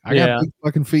 like I Yeah. got big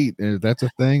fucking feet. If that's a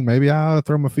thing, maybe I'll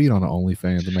throw my feet on the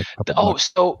OnlyFans and make a couple Oh,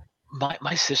 bucks. so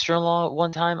my sister-in-law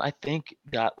one time I think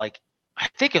got like I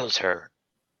think it was her.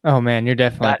 oh man, you're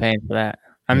definitely That- paying for that.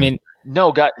 I Yeah. mean,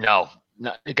 No,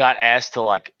 it got asked to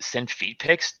like send feet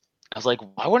pics. I was like,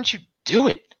 why wouldn't you do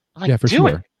it? I'm like, Yeah, for do sure.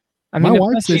 it. I mean, My if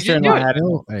wife my said she didn't sister-in-law do it. had it.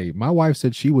 Well, hey, my wife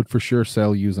said she would for sure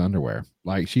sell used underwear.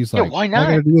 Like she's Yeah, like, why all I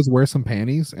gotta not? do is wear some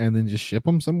panties and then just ship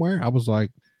them somewhere. I was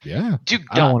like, yeah, Dude,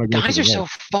 I don't wanna go guys to are the so wall.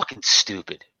 fucking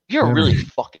stupid. You're Yeah. really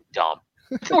fucking dumb.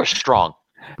 We're strong.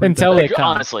 Until they Like, come.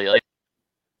 honestly, like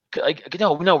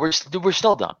no, we're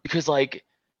still dumb because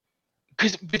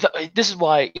this is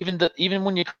why even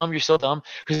when you come, you're still dumb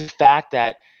because the fact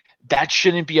that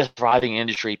shouldn't be a thriving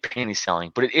industry, panty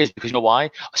selling, but it is because you know why?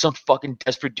 Some fucking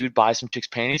desperate dude buys some chick's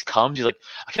panties, comes, he's like,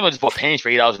 I can't believe I just bought panties for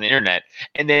 $8 on the internet,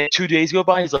 and then 2 days go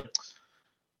by, he's like,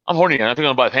 I'm horny again. I think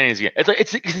I'm gonna buy panties again. It's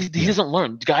like he doesn't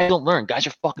learn. Guys don't learn. Guys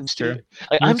are fucking True. stupid.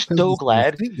 Like Well, I'm it's 'cause so the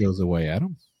glad stink goes away,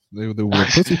 Adam. The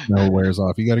pussy smell wears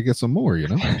off. You got to get some more, you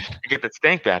know. to get that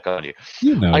stank back on you.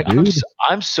 You know, Like, dude.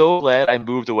 I'm so glad I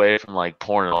moved away from like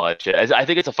porn and all that shit. I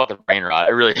think it's a fucking brain rot. I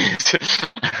really,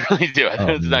 I really do. I think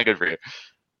Oh, it's man. not good for you.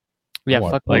 Yeah,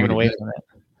 What, fuck like, moving away from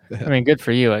it. I mean, good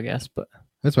for you, I guess, but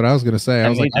That's what I was gonna say. I I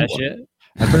was need like, that shit.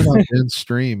 I turned on Ben's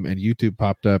stream and YouTube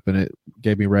popped up and it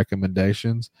gave me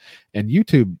recommendations. And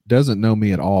YouTube doesn't know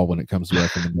me at all when it comes to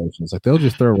recommendations. Like they'll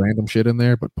just throw random shit in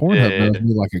there, but Pornhub Yeah. knows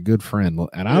me like a good friend.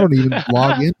 And I don't even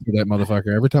log into that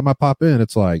motherfucker. Every time I pop in,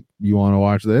 it's like, you want to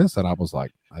watch this? And I was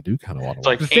like, I do kind of want It's to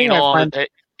like watch The thing anal I on find- the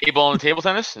table on the table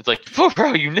tennis. It's like, oh,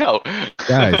 bro, you know.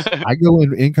 Guys, I go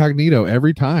in incognito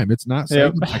every time. It's not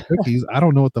Yep. saving my cookies. I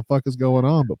don't know what the fuck is going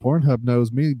on, but Pornhub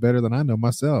knows me better than I know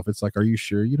myself. It's like, are you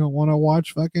sure you don't want to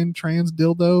watch fucking trans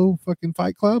dildo fucking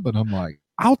Fight Club? And I'm like,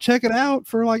 I'll check it out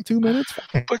for like 2 minutes.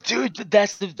 But dude,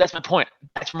 that's my point.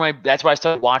 That's why I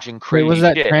started watching Wait, crazy was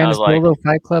that shit. And I Trans was like, Dildo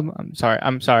Fight Club? I'm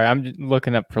sorry. I'm just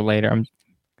looking up for later. I'm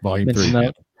Volume missing 3.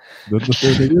 out. They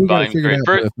really got Volume to figure three. out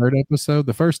for the third episode.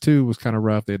 The first 2 was kind of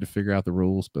rough. They had to figure out the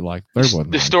rules, but like third one,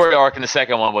 the story arc in the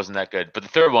second one wasn't that good, but the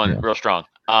third one, real strong.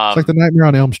 It's like the Nightmare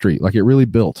on Elm Street. Like it really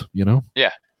built, you know? You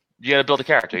got to build a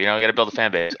character. You got to build a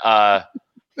fan base. Yeah,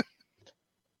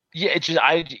 it's just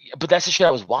but that's the shit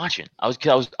I was watching. I was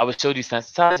so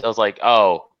desensitized. I was like,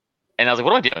 oh, and I was like,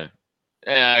 what am I doing?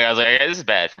 And I was like, hey, this is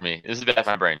bad for me. This is bad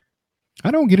for my brain.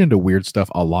 I don't get into weird stuff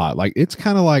a lot. Like it's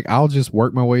kind of like I'll just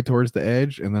work my way towards the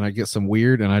edge, and then I get some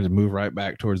weird, and I just move right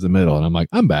back towards the middle, and I'm like,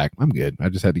 I'm back, I'm good. I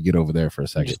just had to get over there for a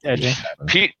second.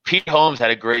 Pete Holmes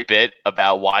had a great bit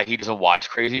about why he doesn't watch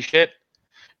crazy shit,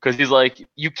 because he's like,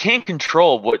 you can't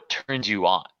control what turns you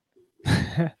on.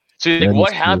 So he's like,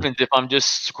 what happens if I'm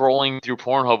just scrolling through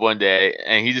Pornhub one day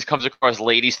and he just comes across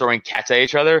ladies throwing cats at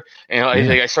each other, and he's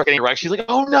like, I start getting erect. She's like,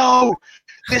 oh no,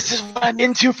 this is what I'm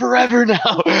into forever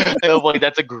now. And I'm like,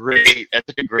 that's a great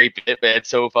bit, man.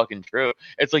 It's so fucking true.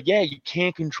 It's like, yeah, you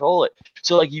can't control it.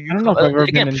 So like, I don't know if I've ever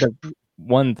been into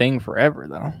one thing forever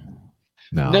though.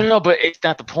 No, but it's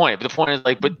not the point. But the point is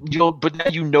like, but now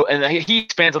you know, and he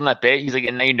expands on that bit. He's like,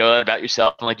 and now you know that about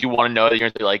yourself, and like you want to know that you're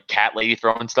into like cat lady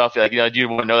throwing stuff. You're like, do you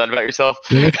want to know that about yourself?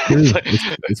 Yeah, that's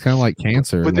true. It's kind of like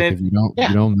cancer. But like then, if you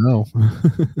don't know.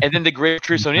 And then the great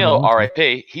Truce O'Neill,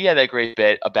 R.I.P. He had that great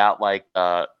bit about like,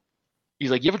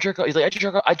 he's like, you ever jerk off? He's like, I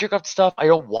jerk off to stuff I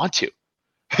don't want to.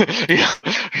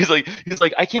 He's like,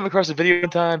 I came across a video one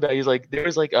time, but he's like, there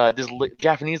was like this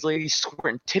Japanese lady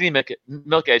squirting titty milk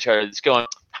at each other. It's going,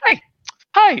 hi,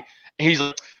 and he's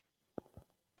like,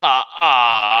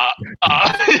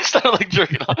 he started like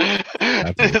jerking off.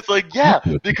 It's like, yeah,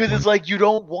 because it's like you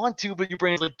don't want to, but your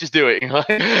brain's like, just do it. You're like,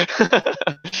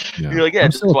 yeah,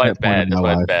 that's why it's bad. That's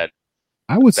why it's bad.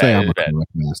 I would say I'm a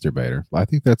correct masturbator. I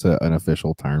think that's an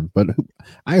official term, but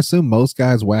I assume most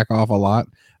guys whack off a lot.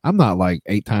 I'm not like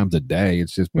 8 times a day.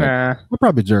 It's just, I'll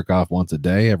probably jerk off once a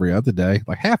day, every other day.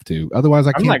 Like have to, otherwise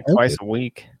I can't. I'm like twice a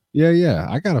week. Yeah.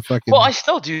 I gotta fucking. Well, I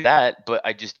still do that, but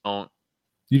I just don't.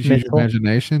 You use your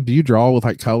imagination. Do you draw with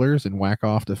like colors and whack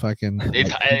off to fucking?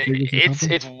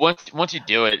 It's once you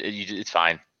do it, it's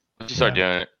fine. Once you start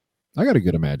doing it. I got a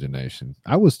good imagination.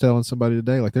 I was telling somebody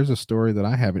today, like, there's a story that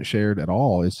I haven't shared at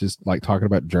all. It's just like talking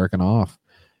about jerking off.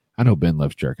 I know Ben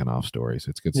loves jerking off stories.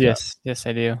 It's good stuff. Yes,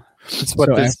 I do. It's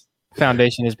what this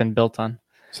foundation has been built on.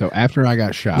 So after I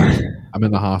got shot, I'm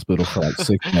in the hospital for like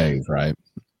 6 days, right?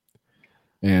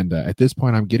 And at this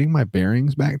point, I'm getting my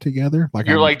bearings back together. Like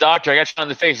you're like, doctor, I got shot in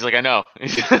the face. He's like, I know.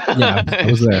 Yeah, I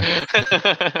was there.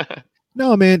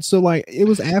 No, man. So like, it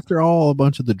was after a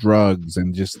bunch of the drugs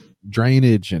and just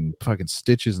drainage and fucking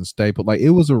stitches and staple. Like,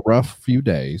 it was a rough few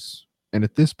days. And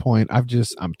at this point, I'm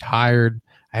tired.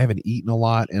 I haven't eaten a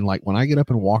lot. And like, when I get up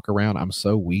and walk around, I'm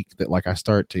so weak that like I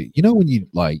start to, when you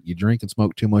drink and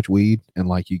smoke too much weed and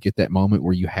like you get that moment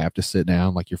where you have to sit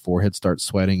down, like your forehead starts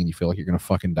sweating and you feel like you're going to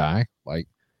fucking die. Like,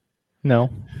 no.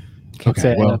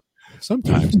 Okay. Well,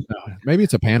 sometimes maybe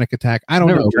it's a panic attack. I don't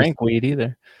know. Never drank weed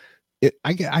either.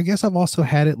 I guess I've also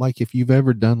had it like if you've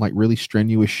ever done like really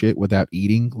strenuous shit without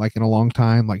eating like in a long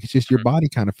time, like it's just your body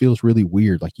kind of feels really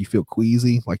weird. Like you feel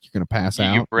queasy, like you're going to pass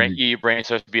out. Your brain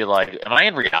starts to be like, am I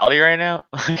in reality right now?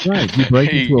 Right. You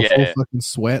break into a full fucking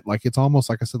sweat. Like it's almost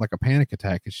like I said, like a panic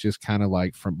attack. It's just kind of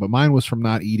like but mine was from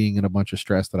not eating and a bunch of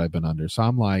stress that I've been under. So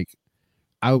I'm like,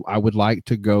 I would like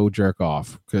to go jerk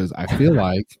off because I feel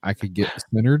like I could get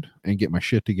centered and get my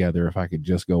shit together if I could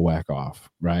just go whack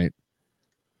off. Right.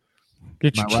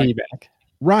 Get your chi back.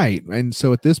 Right. And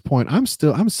so at this point, I'm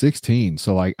 16.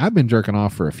 So like I've been jerking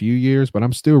off for a few years, but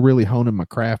I'm still really honing my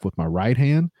craft with my right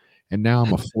hand. And now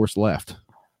I'm a force left.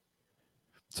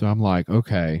 So I'm like,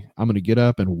 okay, I'm going to get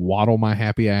up and waddle my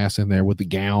happy ass in there with the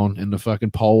gown and the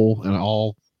fucking pole and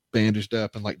all bandaged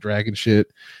up and like dragging shit.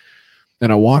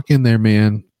 And I walk in there,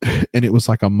 man. And it was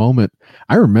like a moment.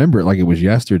 I remember it like it was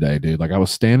yesterday, dude. Like I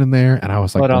was standing there and I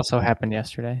was like, what also happened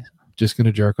yesterday? Just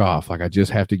gonna jerk off. Like I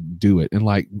just have to do it. And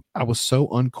like I was so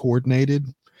uncoordinated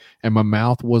and my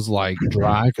mouth was like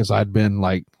dry because I'd been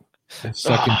like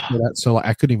sucking shit out. So like,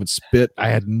 I couldn't even spit. I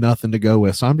had nothing to go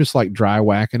with. So I'm just like dry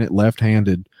whacking it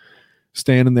left-handed,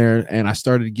 standing there, and I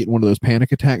started getting one of those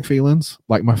panic attack feelings.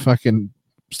 Like my fucking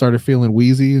started feeling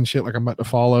wheezy and shit, like I'm about to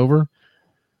fall over.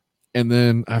 And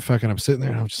then I'm sitting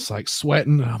there and I'm just like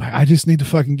sweating. And I'm like, I just need to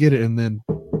fucking get it. And then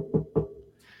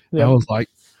I was like,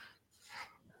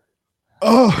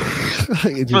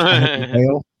 it just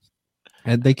fail.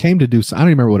 And they came to do, I don't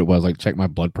remember what it was, like check my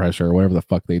blood pressure or whatever the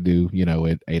fuck they do,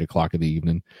 at 8:00 in the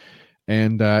evening.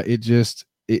 And it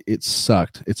it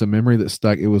sucked. It's a memory that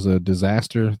stuck. It was a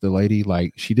disaster. The lady,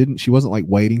 like, she wasn't like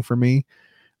waiting for me.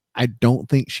 I don't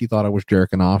think she thought I was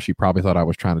jerking off. She probably thought I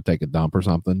was trying to take a dump or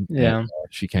something. Yeah. And,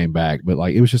 she came back, but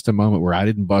like, it was just a moment where I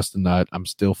didn't bust a nut. I'm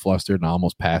still flustered and I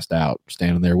almost passed out,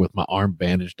 standing there with my arm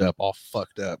bandaged up, all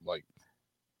fucked up. Like,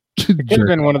 it could have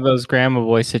been one of those grandma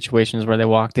boy situations where they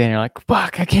walked in and you're like,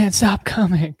 fuck, I can't stop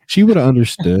coming. She would have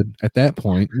understood at that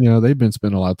point. You know, they've been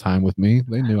spending a lot of time with me.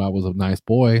 They knew I was a nice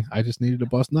boy. I just needed to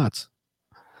bust nuts.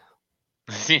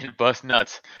 Bust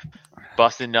nuts.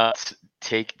 Busting nuts.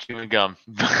 Take chewing gum.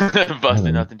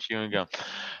 Busting nuts and chewing gum.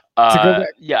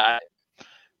 Yeah.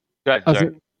 Go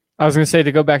ahead, I was going to say,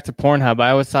 to go back to Pornhub, I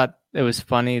always thought it was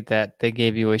funny that they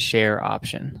gave you a share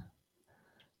option.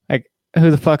 Like,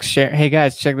 who the fuck share? Hey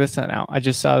guys, check this one out. I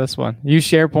just saw this one. You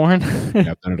share porn?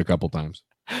 Yeah, I've done it a couple times.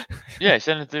 Yeah,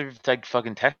 send it through like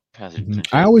fucking text messages.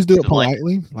 Mm-hmm. I always do it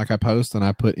politely. Like, I post and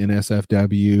I put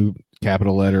NSFW,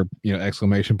 capital letter,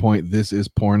 exclamation point. This is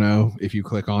porno. If you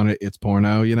click on it, it's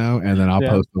porno, and then I'll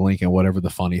post the link and whatever the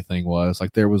funny thing was.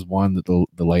 Like, there was one that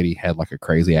the lady had like a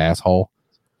crazy asshole.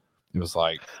 It was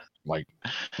like a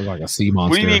sea monster.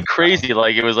 What do you mean crazy?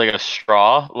 Like, it was like a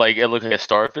straw? Like, it looked like a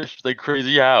starfish? Like,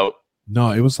 crazy out?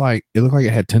 No, it was like, it looked like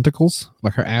it had tentacles.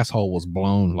 Like, her asshole was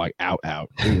blown like out.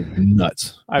 It was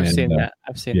nuts. I've seen that.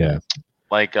 That.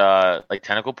 Like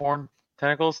tentacle porn?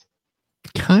 Tentacles?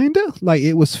 Kinda. Like,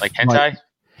 it was like hentai?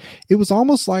 It was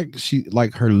almost like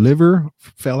her liver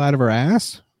fell out of her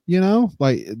ass.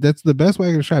 Like, that's the best way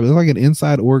I can describe it. It was like an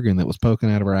inside organ that was poking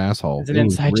out of her asshole. It's an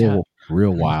inside job.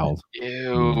 Real wild.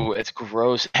 Ew, it's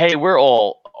gross. Hey, we're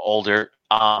all older.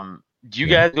 Do you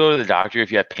guys go to the doctor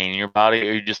if you have pain in your body,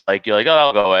 or you're like, oh,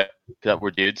 I'll go away because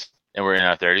we're dudes and we're in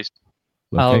our 30s?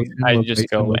 I just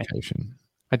go away.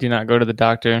 I do not go to the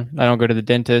doctor. I don't go to the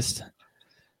dentist.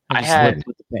 I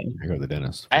go to the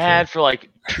dentist. I had for like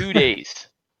 2 days.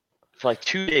 For like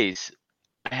 2 days,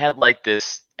 I had like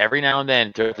this every now and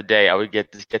then throughout the day. I would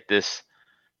get this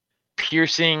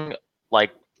piercing,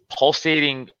 like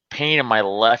pulsating pain in my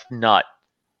left nut.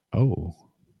 Oh.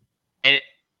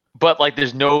 But like,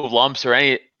 there's no lumps or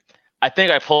any. I think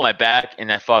I pulled my back and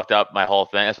that fucked up my whole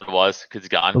thing. That's what it was, because it's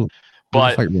gone. Oh,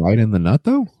 but like right in the nut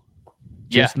though.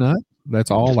 Just nut.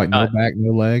 That's all. Like no back,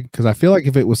 no leg. Because I feel like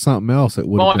if it was something else, it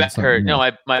would. My back hurt. No,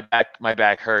 my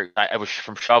back hurt. I was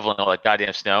from shoveling all that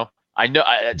goddamn snow. I know.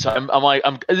 So I'm like,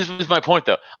 this is my point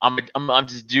though. I'm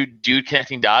just dude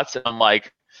connecting dots. And I'm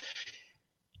like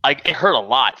it hurt a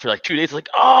lot for like 2 days. Like,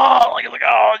 oh, and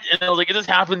I was like, if this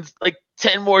happens like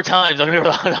 10 more times, I'm gonna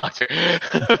go to the doctor.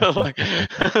 like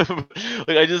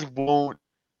I just won't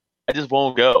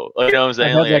go. Like, you know what I'm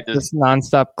saying? I had this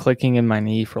nonstop clicking in my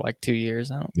knee for like 2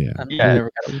 years. I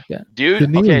never got to look at. Dude, the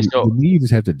knee you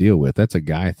just have to deal with. That's a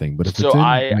guy thing. But if it's in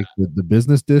like the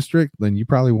business district, then you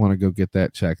probably want to go get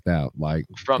that checked out. Like,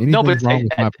 anything's wrong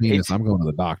with my penis, I'm going to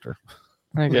the doctor.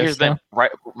 Here's the thing, right?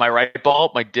 My right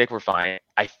ball, my dick were fine.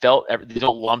 I felt there's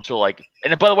no lumps or like.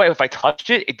 And by the way, if I touched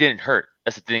it, it didn't hurt.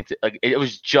 That's the thing. Like, it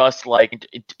was just like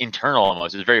internal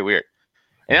almost. It was very weird.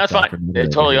 And now it's fine.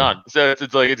 It's totally on. So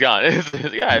it's like it's gone. It's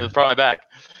probably my back.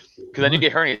 Because then you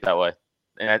get hernias that way,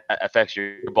 and that affects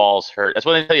your balls hurt. That's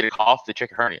why they tell you to cough to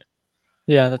check a hernia.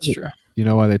 Yeah, that's true. You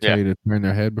know why they tell you to turn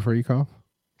their head before you cough?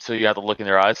 So you have to look in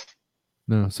their eyes.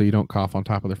 No, so you don't cough on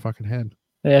top of their fucking head.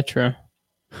 Yeah, true.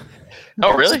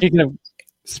 Oh, really?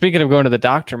 Speaking of going to the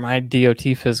doctor, my DOT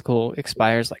physical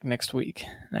expires like next week.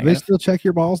 They still check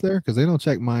your balls there? Because they don't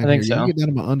check mine. I think here. so. You get down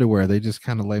in my underwear, they just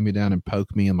kind of lay me down and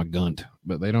poke me in my gunt.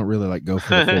 But they don't really like go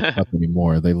for the full cup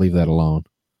anymore. They leave that alone.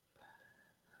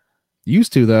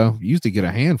 Used to, though. Used to get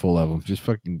a handful of them. Just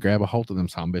fucking grab a hold of them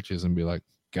some bitches and be like,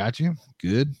 got you?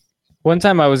 Good. One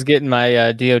time I was getting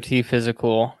my DOT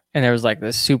physical, and there was like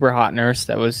this super hot nurse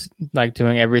that was like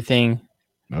doing everything.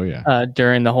 Oh, yeah.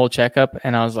 During the whole checkup.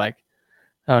 And I was like,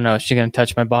 oh no, is she going to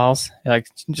touch my balls? Like,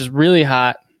 just really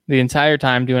hot the entire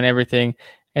time doing everything.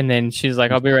 And then she's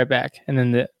like, I'll be right back. And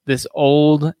then this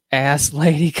old ass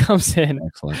lady comes in.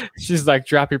 Excellent. She's like,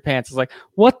 drop your pants. I was like,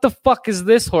 what the fuck is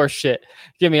this horse shit?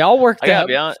 Get me all worked I gotta up.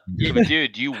 be honest. Yeah, but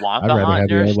dude, do you want I'd the rather hot have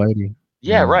nurse? the old lady.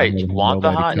 Yeah, right. You You want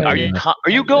the hot?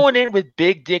 Are you going in with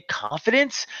big dick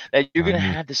confidence that you're gonna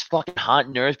have this fucking hot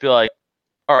nurse be like,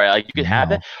 all right, like you could have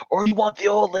that, or you want the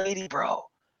old lady, bro?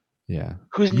 Yeah.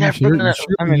 Who's never gonna?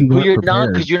 Who you're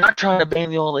not, because you're not trying to bang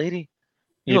the old lady.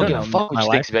 You don't give a fuck what she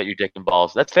thinks about your dick and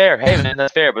balls. That's fair. Hey man,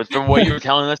 that's fair. But from what you were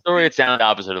telling that story, it sounded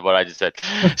opposite of what I just said.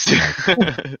 See,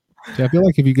 I feel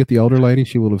like if you get the older lady,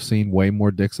 she will have seen way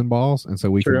more dicks and balls, and so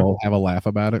we can both have a laugh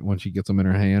about it when she gets them in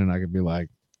her hand, and I could be like,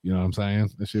 you know what I'm saying?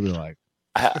 And she'd be like,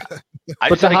 I but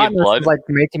just the had to hot get nurse blood. was like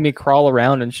making me crawl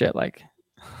around and shit. Like,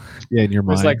 Yeah, in your It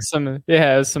was mind. like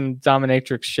it was some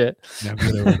dominatrix shit. Now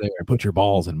get over there and put your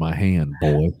balls in my hand,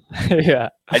 boy. Yeah.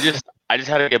 I just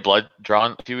had to get blood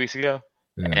drawn a few weeks ago,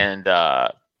 Yeah. and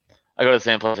I go to the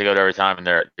same place I go to every time, and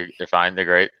they're fine, they're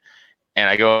great. And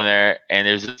I go in there, and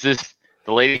there's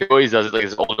the lady who always does it, like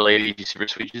this older lady, she's super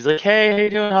sweet. She's like, "Hey, how you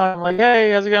doing?" I'm like,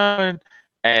 "Hey, how's it going?"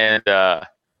 And I'm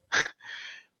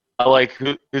like,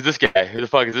 who's this guy? Who the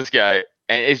fuck is this guy?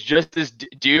 And it's just this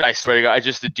dude. I swear to God, it's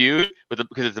just the dude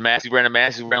because it's a mask. He's wearing a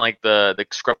mask. He's wearing like the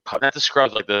scrub, not the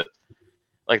scrubs, like the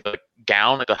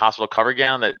gown, like the hospital cover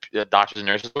gown that doctors and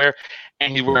nurses wear.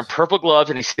 And he's wearing purple gloves,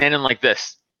 and he's standing like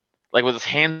this, like with his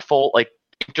hand full, like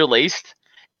interlaced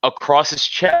across his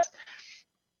chest.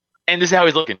 And this is how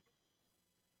he's looking,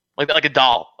 like a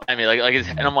doll. I mean,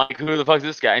 and I'm like, who the fuck is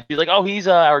this guy? And she's like, oh, he's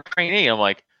our trainee. I'm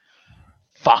like,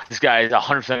 fuck, this guy is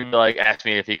 100% gonna like ask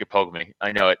me if he could poke me.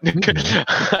 I know it.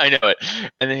 I know it.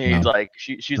 And then he's like,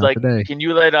 she's like, today. can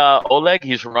you let Oleg?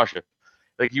 He's from Russia.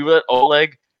 Like, you let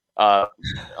Oleg? I'm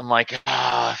like,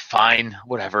 fine,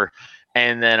 whatever.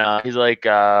 And then he's like,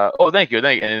 oh, thank you.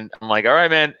 And I'm like, all right,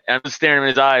 man. And I'm just staring him in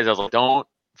his eyes. I was like, don't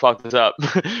fuck this up.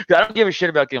 'Cause I don't give a shit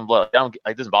about getting blood.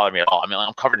 It doesn't bother me at all. I mean,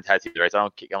 I'm covered in tattoos, right? So I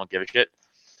don't give a shit.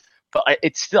 But I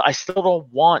still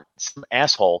don't want some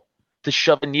asshole to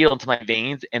shove a needle into my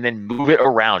veins and then move it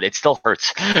around. It still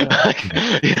hurts. Like,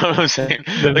 you know what I'm saying?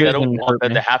 Like, I don't want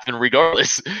that to happen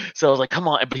regardless. So I was like, come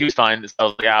on. But he was fine. So I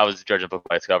was like, I was judging a book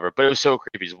by its cover. But it was so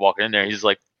creepy just walking in there. He's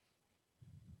like,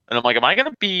 and I'm like, am I going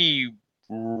to be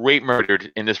rape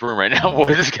murdered in this room right now? What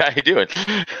is this guy doing?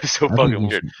 It's so fucking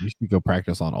weird. You should go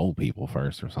practice on old people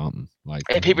first or something. Like,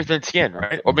 Hey, paper thin skin,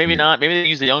 right? Or maybe not. Maybe they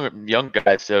use the young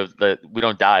guys so that we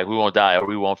don't die. We won't die, or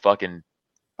we won't fucking.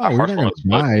 oh, we're not gonna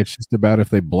die. It's just about if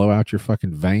they blow out your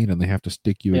fucking vein and they have to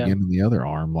stick you again in the other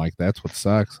arm. Like, that's what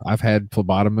sucks. I've had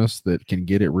phlebotomists that can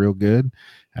get it real good,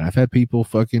 and I've had people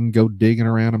fucking go digging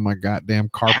around in my goddamn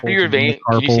carpals. Your vein?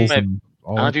 Can you see my? I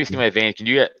don't know if you see shit. my veins. Can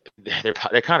you get?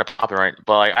 They're kind of popping, right?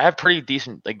 But like, I have pretty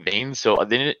decent like veins, so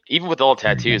they, even with all the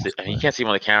tattoos, I mean, you can't see them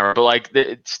on the camera, but like,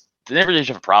 they never really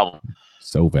have a problem.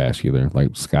 So vascular, like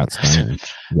Scott Steiner.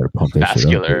 You gotta pump that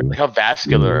Vascular. shit up. Look how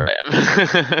vascular I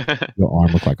am. Your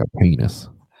arm look like a penis.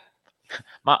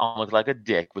 My arm looks like a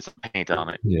dick with some paint on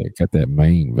it. Yeah, got that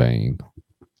main vein.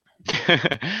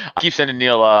 I keep sending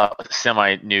Neil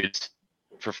semi nudes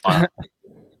for fun.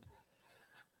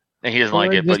 And he doesn't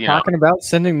like it, but you know. Talking about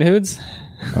sending nudes.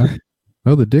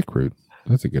 Oh, the dick root.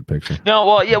 That's a good picture. No,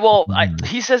 well, yeah, well,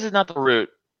 he says it's not the root.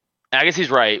 I guess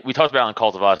he's right. We talked about it on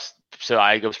Cult of Us, so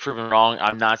I was proven wrong.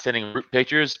 I'm not sending root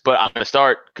pictures, but I'm going to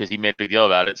start because he made a big deal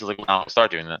about it. So like, I'm going to start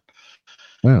doing that.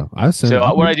 Well,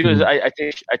 what I do is I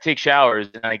take showers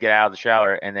and I get out of the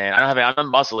shower, and then I'm not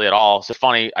muscly at all. So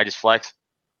funny, I just flex.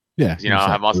 Yeah, You know, I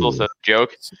have muscles, so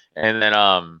joke. And then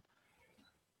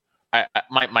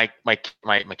my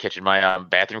kitchen, my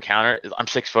bathroom counter I'm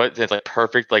 6 foot. So it's like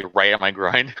perfect, like right at my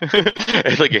groin.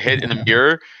 It's like a hit in the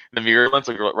mirror. The mirror lens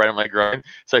like right at my groin.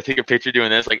 So I take a picture doing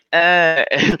this, like, and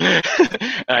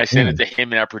I send it to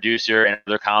him and our producer and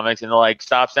other comics, and they're like,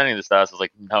 "Stop sending this stuff." So I was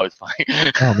like, "No, it's fine."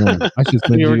 Oh man, I should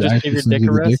send you. just give your dick a the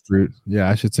dick rest? root. Yeah,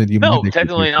 I should send you. No, my dick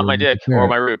technically root not my dick or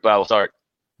my root, but I will start.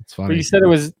 It's funny. But you said it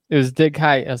was dick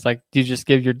height. I was like, do you just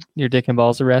give your dick and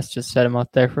balls a rest? Just set them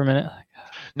up there for a minute.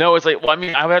 No, it's like, well, I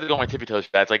mean, I would have to go on my tippy toes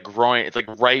for that. It's like groin. It's like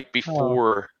right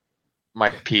before my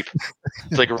peep.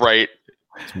 It's like right.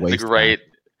 It's like right.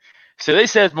 So they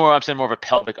said I'm saying more of a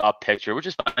pelvic up picture, which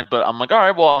is fine. But I'm like, all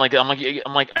right, well, I'm like,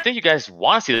 I think you guys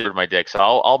want to see the root of my dick, so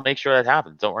I'll make sure that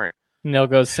happens. Don't worry. Neil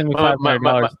goes, send me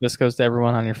 $500. This goes to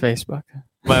everyone on your Facebook.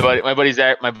 My buddy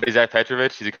Zach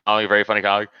Petrovich. He's a comic, very funny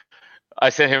comic. I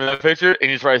sent him that picture,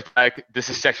 and he writes back, "This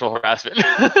is sexual harassment." It's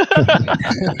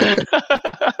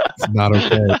not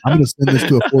okay. I'm gonna send this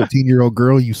to a 14-year-old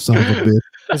girl. You son of a bitch.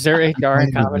 Is there HR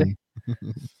in comedy?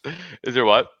 Is there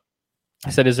what? I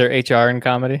said, is there HR in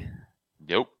comedy?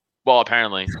 Nope. Well,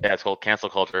 apparently, yeah, it's called cancel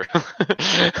culture.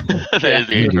 That is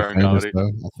the Pretty HR in famous, comedy. though,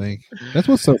 I think that's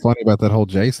what's so funny about that whole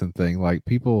Jason thing. Like,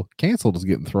 people canceled is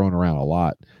getting thrown around a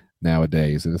lot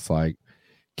nowadays, and it's like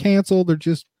canceled, they're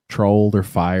just trolled or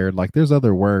fired. Like, there's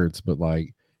other words, but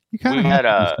like, you kind of have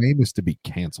to be famous to be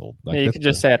canceled. Like, yeah, you could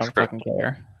just say I don't fucking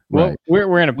care. Right. Well,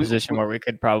 we're in a position where we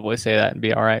could probably say that and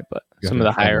be all right, but some of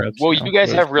the higher ups. Well, you guys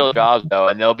have real jobs though,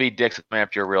 and there'll be dicks coming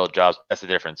after your real jobs. That's the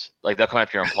difference. Like, they'll come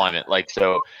after your employment. Like,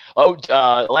 so,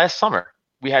 last summer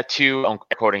we had two. I'm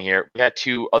quoting here. We had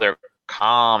two other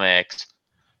comics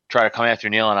try to come after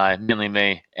Neil and I, mainly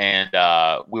me, and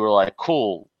we were like,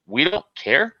 "Cool, we don't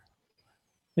care."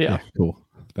 Yeah, cool.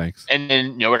 Thanks. And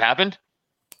then you know what happened?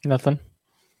 Nothing.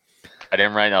 I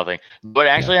didn't write nothing. What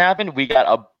actually happened? We got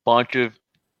a bunch of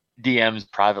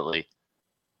DMs privately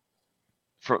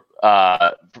from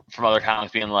other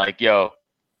comics being like, "Yo,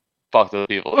 fuck those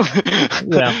people."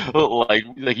 Yeah.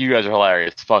 like you guys are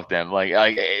hilarious. Fuck them. Like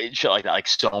shit like that. Like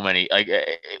so many. Like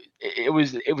it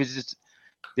was just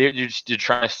they're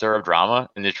trying to stir up drama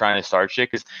and they're trying to start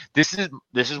shit because this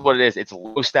is what it is. It's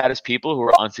low status people who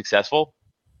are unsuccessul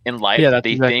in life. Yeah, that's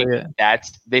they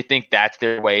exactly think that's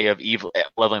their way of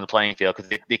leveling the playing field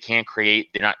because they can't create.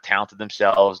 They're not talented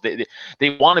themselves. They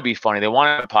want to be funny. They want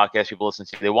to have a podcast people listen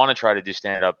to. They want to try to do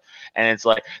stand up, and it's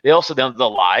like they'll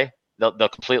lie. They'll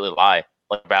completely lie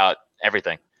like about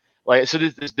everything. Like so,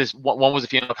 this one was a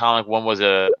female comic, one was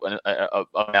a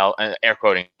male air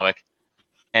quoting comic,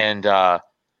 and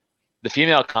the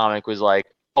female comic was like,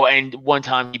 oh, and one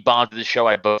time he bombed the show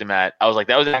I booked him at. I was like,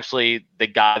 that was actually the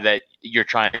guy that you're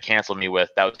trying to cancel me with.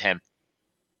 That was him.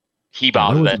 He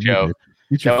bombed that show.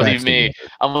 That wasn't even me.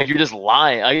 I'm like, you're just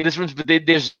lying. Like,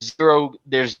 there's zero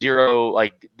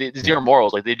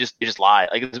morals. Like they just lie.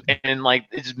 Like and like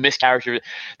it's mischaracter.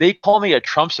 They call me a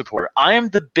Trump supporter. I am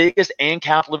the biggest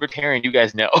ANCAP libertarian you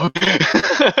guys know. I'm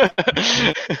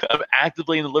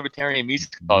actively in the libertarian media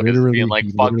caucus, being like,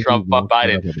 fuck Trump, fuck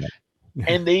Biden,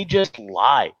 and they just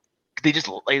lie. They just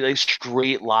like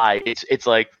straight lie. It's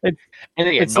like, and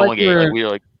again, no one gave. Like we were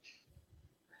like.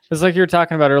 It's like you were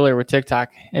talking about earlier with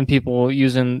TikTok and people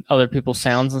using other people's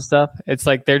sounds and stuff. It's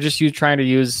like they're just trying to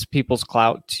use people's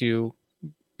clout to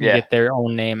get their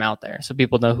own name out there so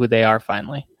people know who they are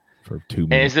finally. For 2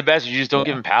 minutes. And it's the best. You just don't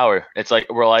give them power. It's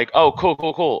like we're like, oh,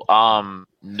 cool.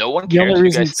 No one cares. The only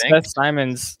reason Seth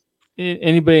Simons,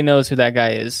 anybody knows who that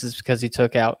guy is because he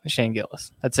took out Shane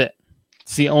Gillis. That's it.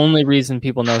 It's the only reason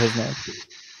people know his name.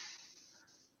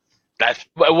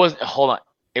 It wasn't. Hold on.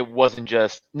 It wasn't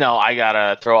just I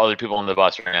gotta throw other people on the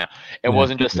bus right now. It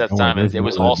wasn't just Seth Simons. It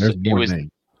was also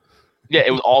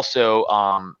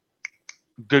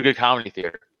Good Comedy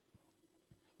Theater,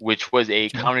 which was a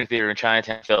comedy theater in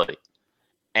Chinatown, Philly.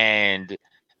 And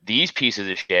these pieces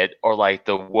of shit are like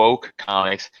the woke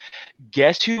comics.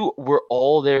 Guess who were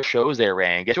all their shows they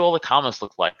ran? Guess who all the comics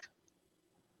looked like?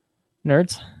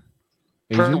 Nerds.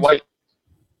 Pretty white.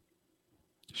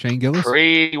 Shane Gillis.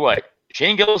 Pretty white.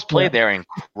 Shane Gillis played there and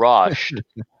crushed.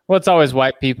 Well, it's always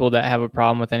white people that have a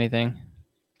problem with anything.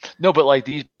 No, but like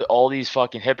all these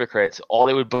fucking hypocrites, all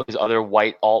they would book is other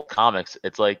white alt comics.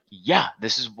 It's like, yeah,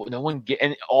 this is no one get.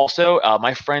 And also,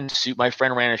 my friend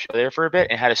ran a show there for a bit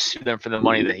and had to sue them for the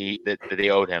money that they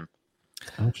owed him.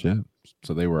 Oh shit!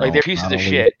 So they were like they're pieces of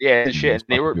shit. Yeah, shit.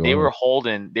 They were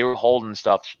holding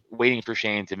stuff, waiting for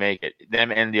Shane to make it.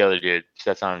 Them and the other dude.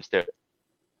 So that's not too.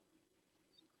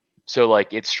 So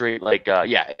like it's straight like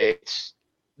it's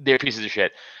they're pieces of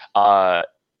shit.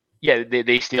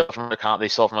 They steal from they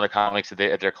stole from other comics at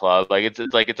their club. Like it's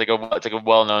like a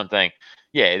well-known thing.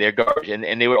 Yeah, they're garbage,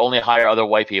 and they would only hire other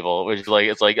white people, which is like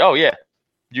it's like, oh yeah,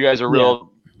 you guys are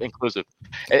real inclusive.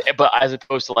 But as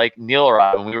opposed to like Neil or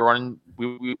I, when we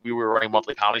were running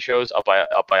monthly comedy shows up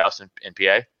by us in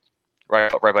PA,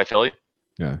 right by Philly.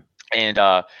 Yeah. And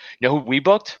you know who we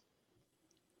booked?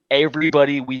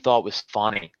 Everybody we thought was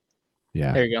funny.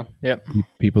 Yeah. There you go. Yep.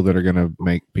 People that are gonna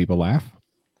make people laugh.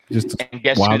 And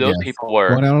guess who those people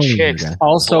were? Chicks,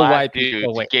 also white dudes,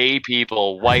 people, gay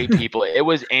people, white people. It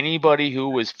was anybody who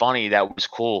was funny that was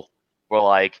cool. We're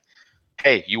like,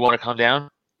 hey, you want to come down?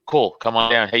 Cool, come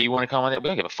on down. Hey, you want to come on down? We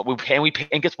don't give a fuck.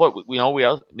 And guess what? We know what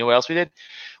else we did?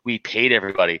 We paid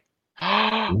everybody.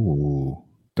 Ooh,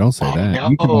 don't say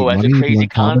that. No, that's a crazy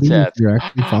concept.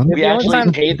 We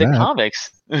actually paid the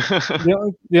comics.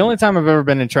 The only time I've ever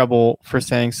been in trouble for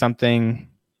saying something,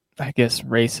 I guess,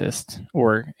 racist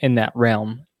or in that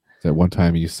realm. That one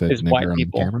time you said is white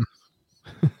people. Camera?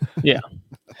 Yeah.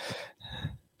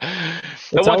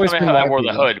 That one time I wore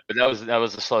the hood, but that was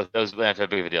a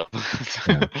big of a deal.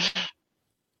 Yeah.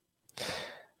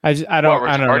 I don't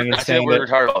understand. I say the word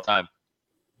retarded all the time.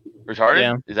 Retarded?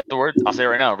 Yeah. Is that the word? I'll say it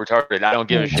right now. Retarded. I don't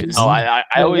give a shit. No, I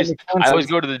always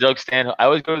go to the Doug Stanhope. I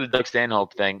always go to the Doug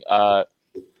Stanhope thing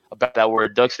about that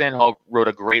word. Doug Stanhope wrote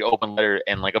a great open letter,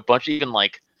 and like a bunch of even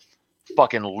like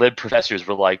fucking lib professors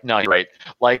were like, no, you're right.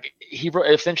 Like he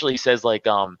essentially says like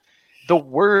the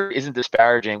word isn't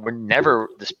disparaging.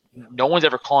 No one's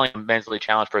ever calling a mentally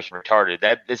challenged person retarded.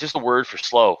 It's just a word for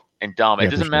slow and dumb. It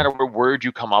doesn't matter what word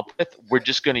you come up with. We're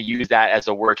just going to use that as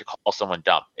a word to call someone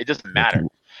dumb. It doesn't matter.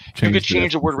 You could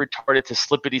change the word retarded to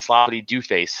slippity sloppity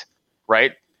dooface,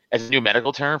 right? As a new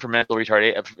medical term for mental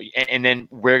retarded, and then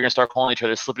we're going to start calling each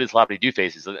other slippity sloppity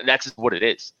doofaces. That's just what it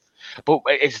is. But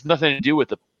it's nothing to do with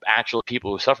the actual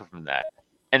people who suffer from that.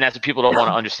 And that's what people don't want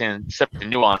to understand, except the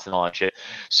nuance and all that shit.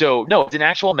 So no, it's an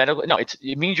actual medical. No, it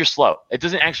means you're slow. It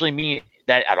doesn't actually mean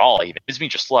that at all. Even it just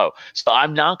means you're slow. So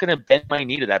I'm not gonna bend my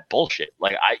knee to that bullshit.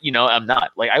 Like I'm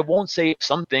not. Like I won't say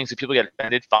some things if people get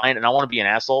offended. Fine, and I want to be an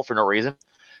asshole for no reason.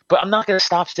 But I'm not gonna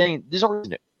stop saying there's no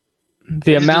reason to.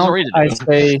 The amount I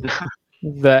say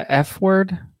the F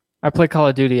word. I play Call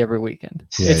of Duty every weekend.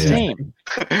 It's same.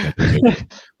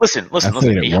 Listen.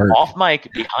 Off mic,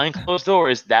 behind closed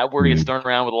doors, that word gets thrown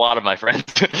around with a lot of my friends.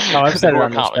 Oh, I've said it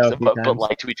on the show but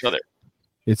like to each other.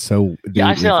 It's so. Dude, yeah,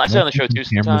 I say on the show too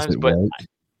sometimes. But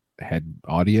had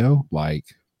audio, like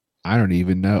I don't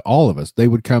even know. All of us, they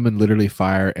would come and literally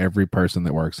fire every person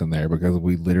that works in there because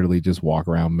we literally just walk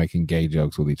around making gay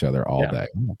jokes with each other all day.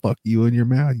 Oh, fuck you in your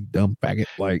mouth, you dumb faggot!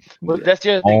 Like that's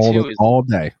the other thing too. All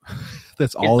day.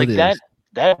 That's all like it is.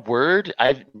 That word,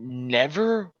 I've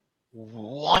never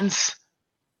once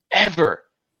ever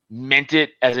meant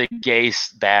it as a gay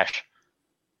bash.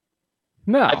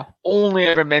 No. I've only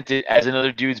ever meant it as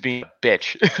another dude's being a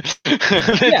bitch.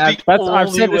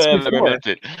 I've said this before.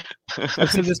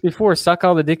 I've said this before. Suck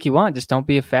all the dick you want. Just don't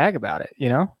be a fag about it, you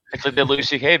know? It's like the Louis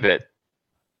C.K. bit.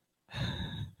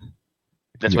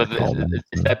 That's what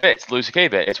it's that bit. It's the Louis C.K.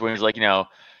 bit. It's when he's like,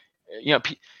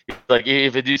 like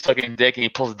if a dude's sucking dick and he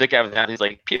pulls the dick out of his mouth, he's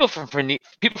like, people from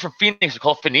Phoenix are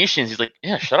called Phoenicians. He's like,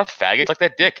 yeah, shut up, faggot. Like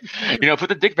that dick. Put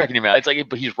the dick back in your mouth. It's like,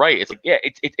 but he's right. It's like, yeah,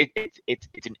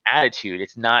 it's an attitude.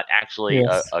 It's not actually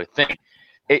a thing.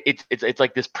 It's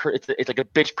like this. It's like a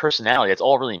bitch personality. That's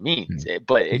all it really means.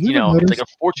 But it's like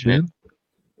unfortunate.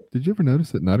 Did you ever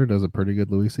notice that Nutter does a pretty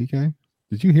good Louis C.K.?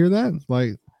 Did you hear that?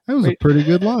 Like that was a pretty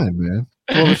good line, man.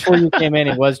 Well, before you came in,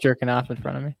 he was jerking off in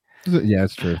front of me. Yeah,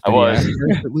 it's true. I was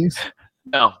at least.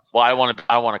 No, well, I want to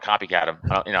copycat him.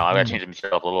 I got to change the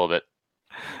material up a little bit.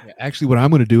 Yeah, actually, what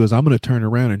I'm going to do is I'm going to turn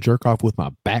around and jerk off with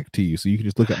my back to you, so you can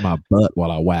just look at my butt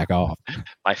while I whack off.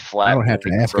 My flat. I don't have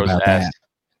to ask about that.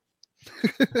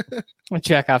 I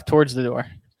jack off towards the door.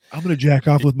 I'm going to jack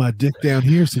off with my dick down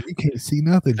here, so you can't see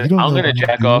nothing. I'm going to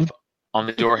jack off on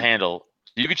the door handle.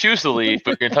 You can choose to leave,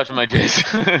 but you're going to touch my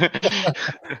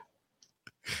jizz.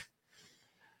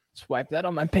 Wipe that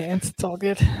on my pants. It's all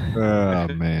good. Oh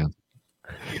man,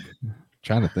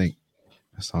 trying to think.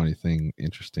 I saw anything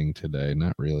interesting today?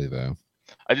 Not really though.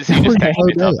 I just you just texted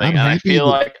me something, and I feel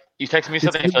like you texted me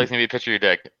something. I feel like it's gonna be a picture of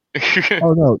your dick.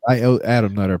 Oh no, I owe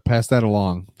Adam Nutter. Pass that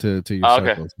along to your Okay.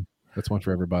 circles. That's one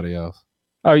for everybody else.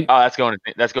 Oh, that's going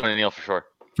to Neil for sure.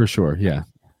 For sure, yeah.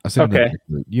 I sent okay.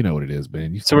 You know what it is,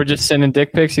 man. So we're just sending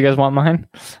dick pics. You guys want mine?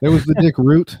 There was the dick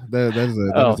root. That is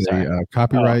a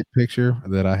copyright picture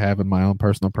that I have in my own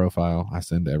personal profile. I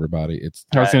send to everybody.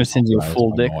 I was going to send you a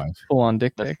full on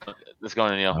dick pic. That's going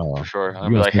to Neil for sure.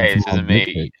 I'm going to be like, hey, this isn't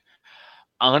me.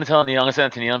 I'm going to tell Neil. I'm going to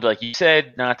send it to Neil and be like, you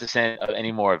said not to send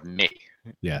any more of me.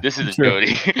 Yeah, this is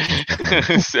Jody.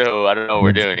 So I don't know what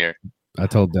we're doing here. I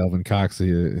told Delvin Cox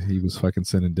he was fucking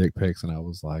sending dick pics, and I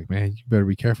was like, man, you better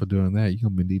be careful doing that. You're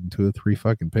going to be needing 2 or 3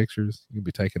 fucking pictures. You'll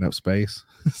be taking up space.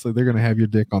 So they're going to have your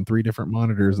dick on 3 different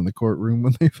monitors in the courtroom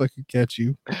when they fucking catch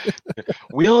you.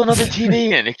 Wheel another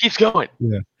TV in. It keeps going.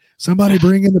 Yeah. Somebody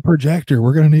bring in the projector.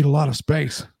 We're going to need a lot of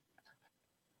space.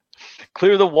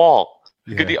 Clear the wall.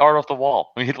 Get the art off the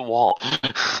wall. We hit the wall.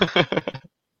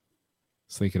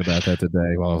 Thinking about that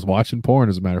today while I was watching porn.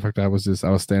 As a matter of fact, I was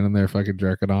standing there fucking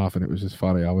jerking off, and it was just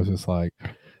funny. I was just like,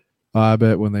 I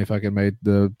bet when they fucking made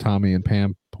the Tommy and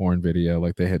Pam porn video,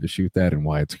 like they had to shoot that in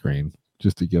widescrreen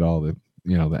just to get all the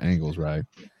the angles right.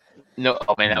 No,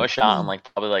 oh man, that was shot on like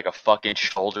probably like a fucking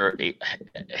shoulder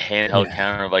handheld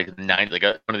camera, like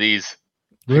one of these.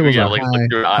 It was a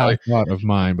high thought of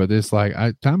mine, but it's like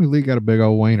Tommy Lee got a big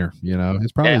old wiener.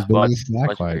 It's probably as big as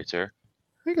Blacklight.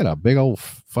 They got a big old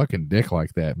fucking dick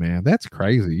like that, man. That's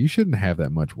crazy. You shouldn't have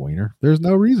that much wiener. There's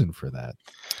no reason for that.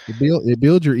 It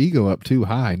builds your ego up too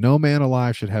high. No man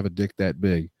alive should have a dick that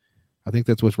big. I think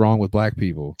that's what's wrong with black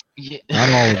people. Yeah. Not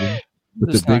all of them.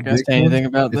 But the big dick anything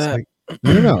about that.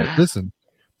 Like, no. Listen,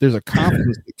 there's a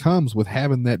confidence that comes with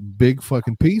having that big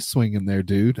fucking piece swinging there,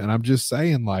 dude. And I'm just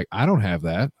saying, like, I don't have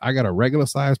that. I got a regular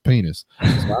sized penis.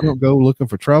 So I don't go looking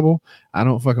for trouble. I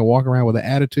don't fucking walk around with an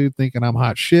attitude thinking I'm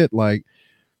hot shit. Like,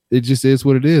 it just is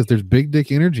what it is. There's big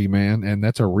dick energy, man, and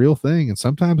that's a real thing. And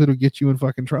sometimes it'll get you in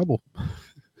fucking trouble.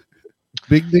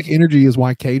 Big dick energy is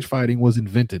why cage fighting was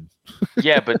invented.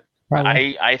 Yeah, but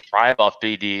I thrive off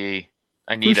BDE.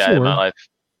 I need that in my life.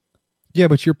 Yeah,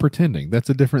 but you're pretending. That's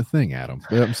a different thing, Adam.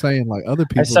 But I'm saying, like, other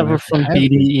people. I suffer from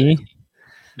BDE.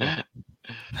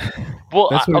 Well,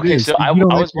 okay, so I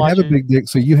was watching. Have a big dick,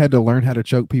 so you had to learn how to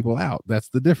choke people out. That's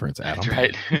the difference, Adam.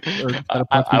 Right.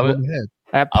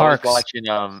 I was watching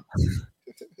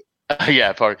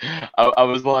Yeah, Park. I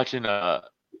was watching the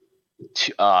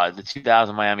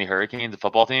 2000 Miami Hurricanes, the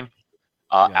football team.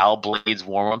 Yeah. Al Blade's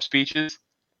warm-up speeches.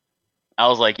 I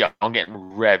was like, yeah, I'm getting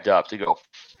revved up to go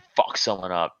fuck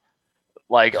someone up.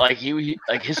 Like he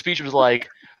his speech was like,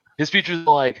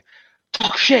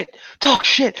 talk shit,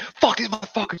 fuck these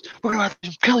motherfuckers, we're gonna have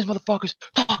to kill these motherfuckers,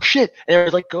 talk shit. And they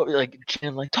were like, go like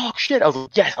chanting like talk shit. I was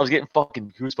like, yes, I was getting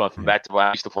fucking goosebumps from back to when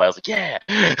I used to play. I was like, yeah,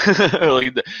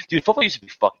 like, dude, football used to be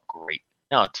fucking great.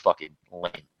 Now it's fucking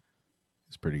lame.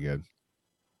 It's pretty good.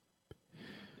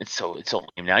 It's so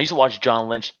lame now. I used to watch John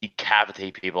Lynch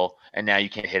decapitate people, and now you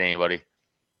can't hit anybody.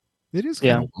 It is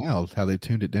kind of wild how they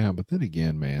tuned it down, but then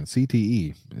again, man,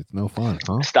 CTE, it's no fun,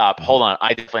 huh? Stop. Hold on.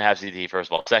 I definitely have CTE, first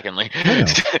of all. Secondly,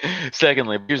 here's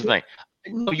the thing.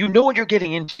 No, you know what you're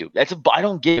getting into. I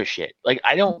don't give a shit. Like,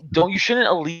 you shouldn't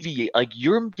alleviate. Like,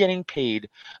 you're getting paid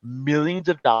millions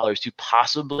of dollars to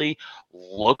possibly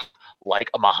look like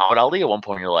a Muhammad Ali at one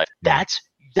point in your life. That's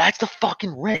the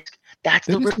fucking risk. That's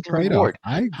the risk and reward.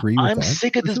 I agree with that. I'm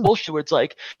sick of this bullshit where it's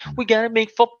like, we gotta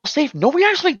make football safe. No, we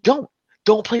actually don't.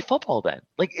 Don't play football then.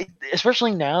 Like,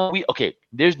 especially now,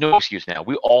 there's no excuse now.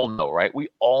 We all know, right? We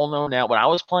all know now. When I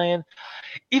was playing,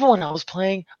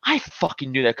 I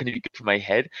fucking knew that couldn't be good for my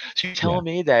head. So you're telling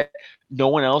me that no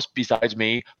one else besides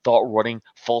me thought running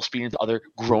full speed into other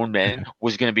grown men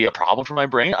was going to be a problem for my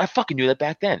brain? I fucking knew that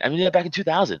back then. I knew that back in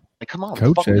 2000. Like, come on.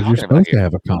 Coach says you're supposed to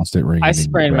have a constant ring. I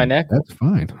sprained my neck. That's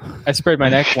fine. I sprained my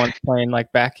neck once playing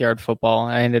like backyard football.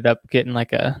 I ended up getting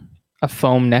like a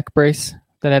foam neck brace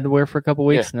that I had to wear for a couple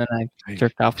weeks, and then I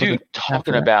jerked off. Dude,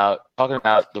 talking about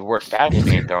the word faggot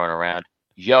being thrown around.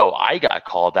 Yo, I got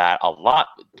called that a lot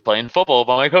playing football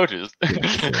by my coaches. I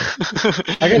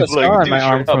got a scar on my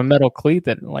arm from a metal cleat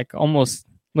that like almost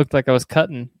looked like I was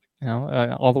cutting,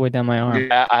 all the way down my arm.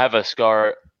 Yeah, I have a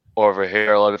scar over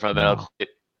here, a little bit from the metal cleat.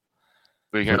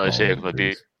 We can't really see it with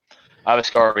my I have a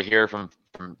scar over here from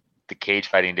the cage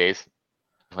fighting days.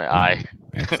 My eye.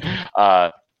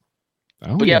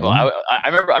 But yeah, I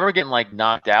remember getting like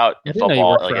knocked out in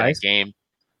football, like in a game,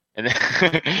 and then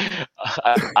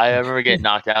I remember getting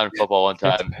knocked out in football one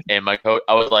time, and my coach,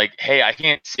 I was like, "Hey, I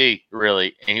can't see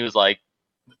really," and he was like,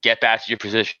 "Get back to your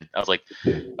position." I was like,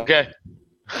 "Okay."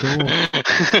 Cool.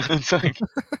 It's like,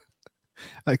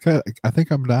 I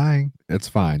think I'm dying. It's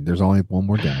fine. There's only one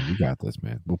more down. You got this,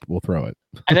 man. We'll throw it.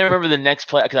 I then remember the next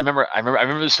play because I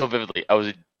remember this so vividly. I was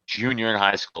a junior in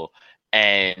high school,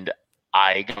 and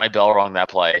I got my bell rung that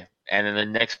play, and then the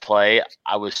next play,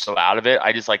 I was so out of it,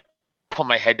 I just like put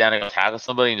my head down and go tackle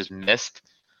somebody and just missed.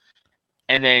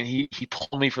 And then he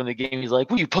pulled me from the game. He's like,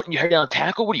 "What are you putting your head down and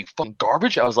tackle? What are you fucking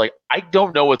garbage?" I was like, "I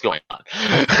don't know what's going on."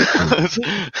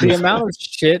 The amount of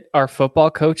shit our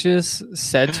football coaches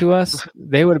said to us,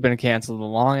 they would have been canceled a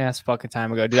long ass fucking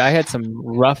time ago. Dude, I had some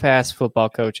rough ass football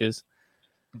coaches.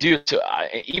 Dude, so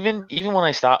even when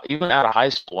I stopped, even out of high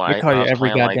school, they call you every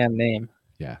goddamn name.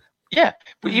 Yeah,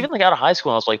 but even like out of high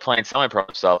school, I was like playing semi-pro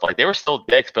and stuff. Like they were still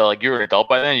dicks, but like you were an adult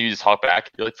by then. You just talk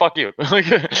back. You're like, "Fuck you." Like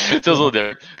it was a little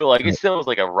different, but like it still was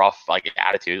like a rough like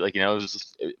attitude. Like it was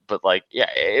just. But like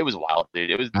it was wild, dude.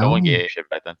 It was no one gave a shit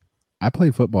back then. I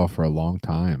played football for a long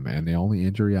time, and the only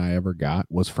injury I ever got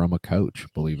was from a coach.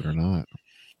 Believe it or not.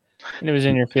 And it was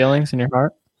in your feelings, in your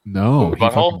heart. No,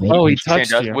 he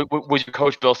touched you. Was your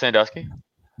coach Bill Sandusky?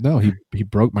 No, he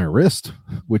broke my wrist,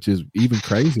 which is even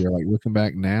crazier. Like looking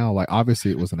back now, like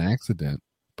obviously it was an accident,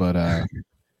 but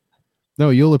no,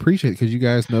 you'll appreciate it because you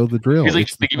guys know the drill. He's like,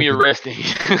 "Give me your wrist."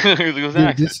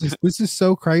 Dude, this is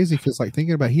so crazy because like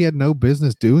thinking about, he had no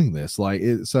business doing this. Like,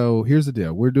 so here's the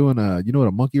deal: we're doing you know what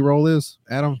a monkey roll is,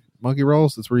 Adam? Monkey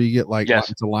rolls. It's where you get like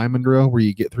it's a lineman drill where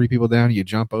you get 3 people down, you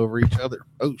jump over each other.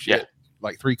 Oh shit! Yeah.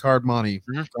 Like 3-card money,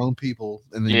 thrown people,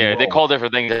 and then they call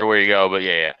different things everywhere you go, but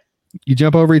yeah. You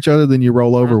jump over each other, then you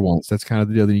roll over once. That's kind of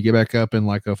the deal. Then you get back up in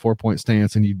like a 4-point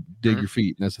stance and you dig your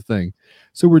feet. And that's the thing.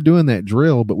 So we're doing that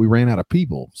drill, but we ran out of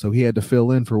people. So he had to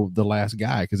fill in for the last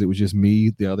guy because it was just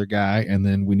me, the other guy, and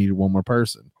then we needed one more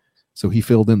person. So he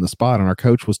filled in the spot, and our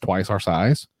coach was twice our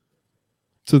size.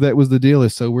 So that was the deal.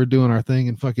 So we're doing our thing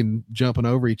and fucking jumping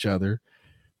over each other.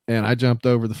 And I jumped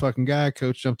over the fucking guy.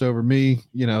 Coach jumped over me.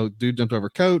 Dude jumped over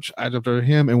coach. I jumped over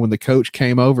him. And when the coach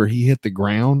came over, he hit the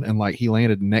ground and like he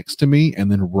landed next to me and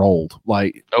then rolled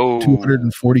like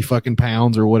 240 fucking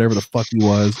pounds or whatever the fuck he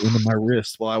was into my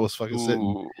wrist while I was fucking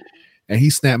sitting. And he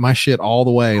snapped my shit all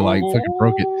the way, like fucking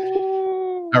broke it.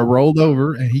 I rolled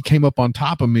over and he came up on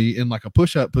top of me in like a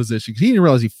push-up position because he didn't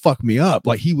realize he fucked me up.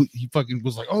 Like he fucking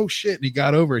was like, "Oh shit!" And he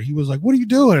got over it. He was like, "What are you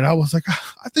doing?" And I was like,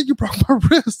 "I think you broke my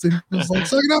wrist." And he was like,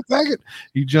 "Suck it up, faggot."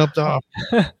 He jumped off.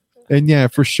 And yeah,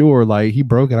 for sure, like he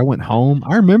broke it. I went home.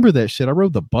 I remember that shit. I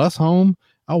rode the bus home.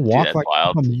 I walked that's like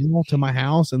wild. a mile to my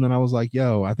house, and then I was like,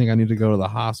 "Yo, I think I need to go to the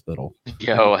hospital."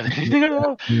 Yo, I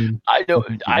know. Fucking I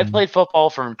dumb. played football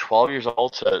from 12 years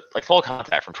old to like full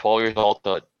contact from 12 years old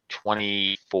to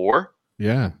 24.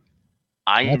 Yeah,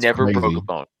 I That's never broke crazy. a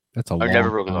bone. that's a I long never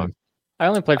broke a time. bone. I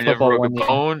only played I never football broke a 1 year.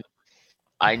 bone.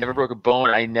 I never broke a bone.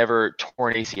 I never tore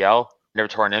an ACL. Never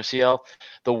tore an MCL.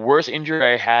 The worst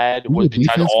injury I had You was a besides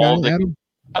defense all guy, the. Adam?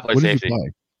 I played What did you safety.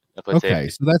 play? I played Okay, safety.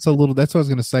 so that's a little. That's what I was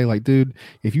gonna say. Like, dude,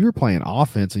 if you were playing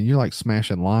offense and you're like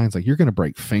smashing lines, like you're gonna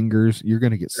break fingers, you're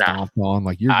gonna get Nah. stomped on.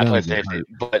 Like you're I gonna played get safety, hurt.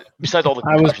 but besides all the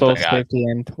I was concussions both I got, safety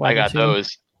and I wide got receiver.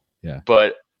 those. Yeah.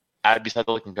 But besides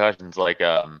all the concussions, like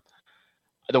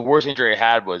the worst injury I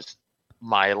had was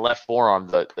my left forearm.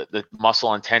 The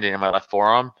muscle and tendon in my left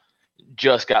forearm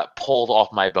just got pulled off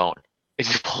my bone. It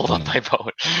just pulled off my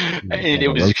bone, and it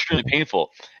was extremely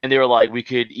painful. And they were like, we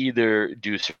could either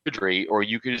do surgery or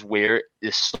you could just wear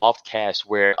this soft cast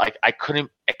where like I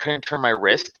couldn't turn my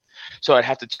wrist, so I'd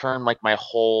have to turn like my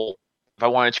whole. If I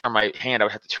wanted to turn my hand, I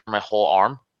would have to turn my whole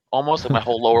arm, almost like my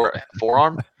whole lower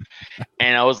forearm.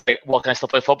 And I was like, well, can I still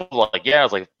play football? Like, yeah. I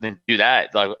was like, then do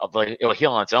that. Like it'll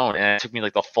heal on its own. And it took me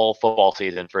like the full football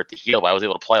season for it to heal, but I was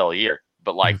able to play all year.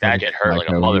 But like that get hurt like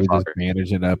a you were just motherfucker.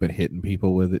 bandaging up and hitting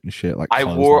people with it and shit. Like I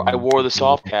wore the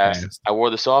soft cast. I wore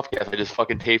the soft cast. I just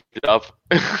fucking taped it up,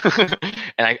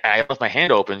 and I left my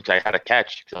hand open because I had a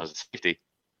catch because I was a safety.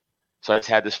 So I just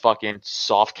had this fucking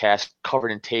soft cast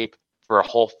covered in tape for a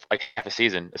whole like half a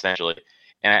season essentially,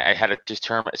 and I had to just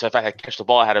turn. So if I had to catch the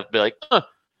ball, I had to be like, I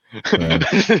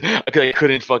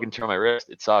couldn't fucking turn my wrist.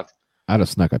 It sucked. I'd have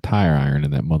snuck a tire iron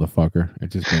in that motherfucker.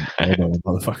 It just been elbowing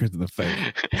motherfuckers in the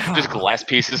face. Just glass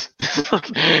pieces.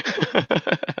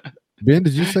 Ben,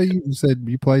 did you say you said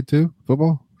you played too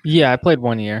football? Yeah, I played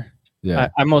 1 year. Yeah,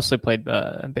 I mostly played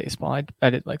baseball. I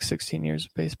did like 16 years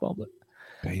of baseball, but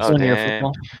baseball. 1 year damn.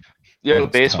 football. Yeah,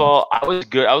 That's baseball. I was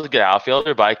good. I was a good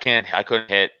outfielder, but I couldn't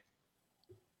hit.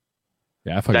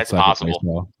 Yeah, I fucking That's suck at possible.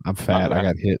 baseball. I'm fat. I Okay.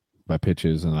 got hit by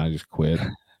pitches and I just quit.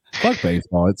 Fuck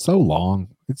baseball. It's so long.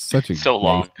 It's such a So gay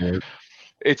long. sport.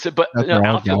 But That's no, all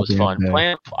outfield was goddamn fun.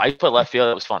 day. I played left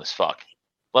field. It was fun as fuck.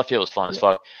 Left field was fun as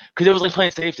fuck because it was like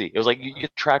playing safety. It was like you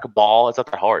track a ball. It's not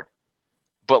that hard.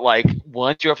 But like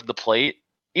once you're up to the plate,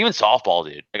 even softball,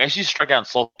 dude. Like I used to strike out in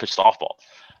slow pitch softball.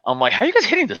 I'm like, how are you guys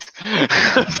hitting this?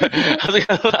 I was like,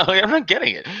 I'm not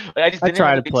getting it. Like, I just I didn't try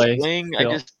have to a big play swing.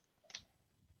 still.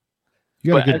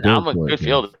 You got a But good I'm build a for it, good dude.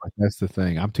 fielder. Like, that's the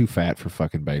thing. I'm too fat for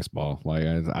fucking baseball. Like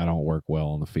I don't work well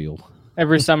on the field.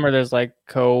 Every summer there's like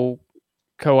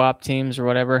co-op teams or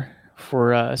whatever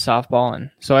for softball,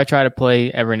 and so I try to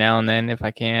play every now and then if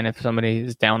I can, if somebody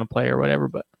is down to play or whatever.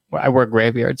 But I work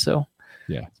graveyard, so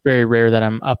Yeah. it's very rare that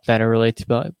I'm up that early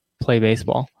to play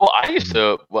baseball. Well, I used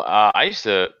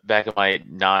to back in my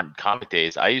non-comic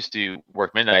days. I used to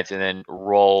work midnights and then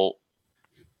roll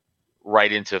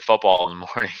right into football in the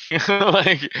morning,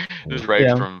 like just right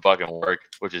Yeah. from fucking work,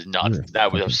 which is nuts. I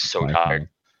was so tired.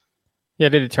 Yeah, I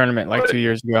did a tournament like 2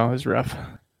 years ago. It was rough.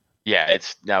 Yeah,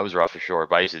 that was rough for sure,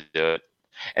 but I used to do it.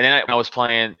 And then when I was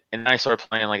playing, and then I started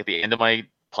playing like at the end of my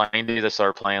playing days, I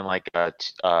started playing like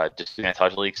just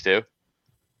touch leagues too,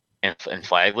 and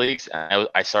flag leagues. And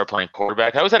I started playing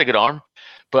quarterback. I always had a good arm,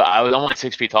 but I'm only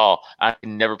 6 feet tall. I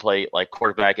can never play like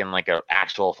quarterback in like an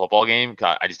actual football game.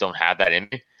 'Cause I just don't have that in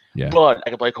me. Yeah. But I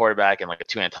can play quarterback in like a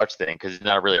 2-hand touch thing because it's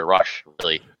not really a rush,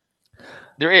 really.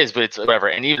 There is, but it's whatever.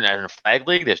 And even in a flag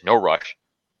league, there's no rush.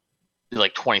 It's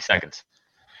like 20 seconds.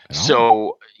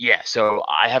 So yeah, so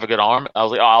I have a good arm. I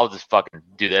was like, oh, I'll just fucking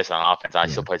do this on offense. I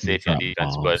still played safety on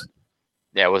defense, but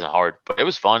yeah, it wasn't hard, but it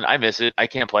was fun. I miss it. I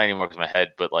can't play anymore because of my head,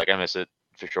 but like I miss it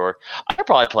for sure. I could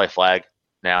probably play flag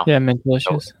now. Yeah, mental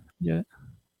issues. Yeah,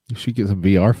 you should get some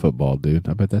VR football, dude.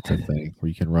 I bet that's a thing where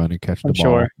you can run and catch the I'm ball.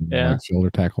 sure, And, yeah. like, shoulder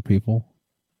tackle people.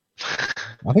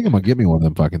 I think I'm gonna get me one of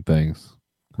them fucking things.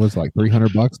 What's it, like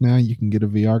 $300 now? You can get a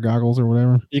VR goggles or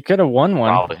whatever. you could have won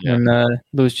one Probably, yeah. on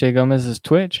Luis J. Gomez's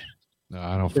Twitch. No,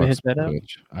 I don't Should've fuck hit that up.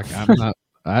 Twitch. I'm not.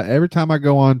 Every time I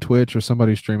go on Twitch or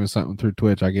somebody's streaming something through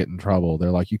Twitch, I get in trouble.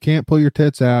 They're like, "You can't pull your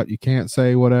tits out. You can't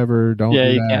say whatever. Don't Yeah,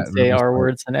 do you that." can't And say I'm just R like,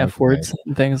 words and F okay. words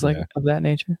and things like Yeah. of that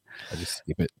nature. I just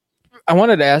skip it. I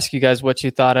wanted to ask you guys what you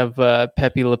thought of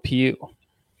Pepe Le Pew.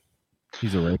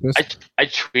 He's a rapist. I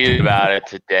tweeted about it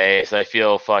today, so I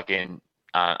feel fucking.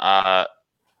 I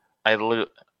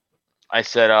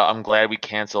said I'm glad we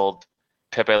canceled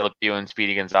Pepe Le Pew and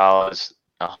Speedy Gonzalez.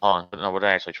 Hold on, no, what did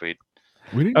I actually tweet?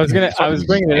 We didn't I was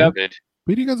bringing it up.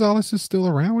 Speedy Gonzalez is still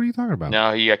around. What are you talking about?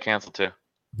 No, he got canceled too.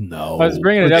 No. I was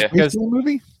bringing it up Yeah. because Baseball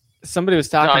movie. somebody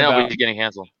was No, talking I know, but about he's getting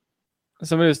canceled.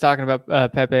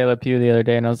 Pepe Le Pew the other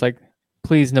day, and I was like,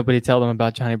 please, nobody tell them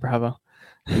about Johnny Bravo.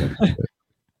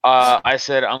 I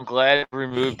said, I'm glad we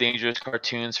removed dangerous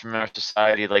cartoons from our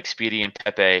society like Speedy and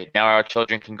Pepe. Now our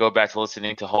children can go back to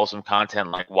listening to wholesome content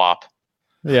like WAP.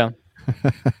 Yeah.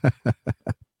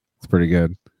 It's pretty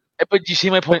good. But you see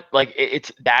my point? Like,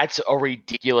 that's a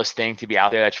ridiculous thing to be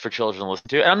out there for children to listen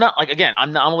to. And I'm not, like, again,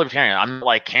 I'm a libertarian. I'm not,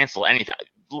 like, cancel anything.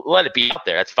 Let it be out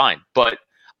there. That's fine. But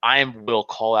I will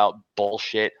call out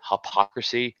bullshit,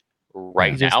 hypocrisy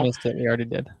right You just now. missed it. We already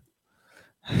did.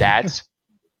 That's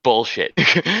bullshit.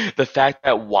 The fact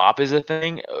that WAP is a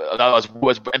thing, that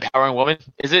was empowering women,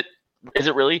 is it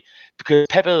really? Because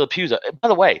Pepe Le Pew's by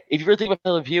the way, if you really think about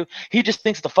Pepe Le Pew, he just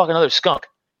thinks it's a fucking other skunk.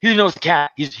 He doesn't know it's a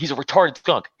cat. He's a retarded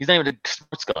skunk. He's not even a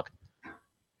smart skunk.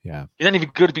 Yeah. He's not even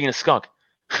good at being a skunk.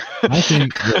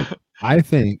 I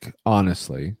think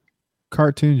honestly,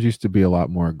 cartoons used to be a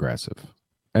lot more aggressive.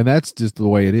 And that's just the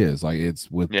way it is. Like, it's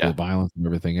with the violence and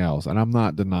everything else. And I'm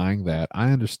not denying that.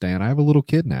 I understand. I have a little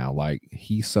kid now. Like,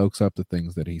 he soaks up the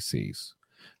things that he sees.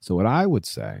 So what I would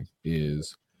say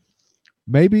is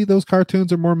maybe those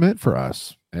cartoons are more meant for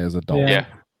us as adults. Yeah.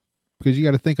 Because you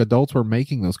got to think adults were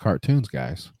making those cartoons,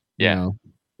 guys. Yeah. You know?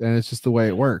 And it's just the way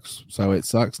it works. So it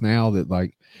sucks now that,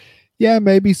 like, yeah,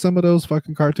 maybe some of those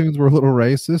fucking cartoons were a little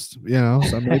racist. You know,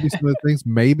 so maybe some of the things,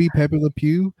 maybe Pepe Le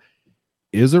Pew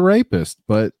is a rapist,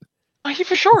 but he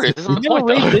for sure is. That's my point,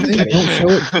 though. Don't show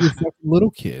it to the fucking little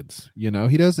kids. You know,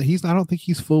 he doesn't. I don't think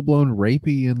he's full blown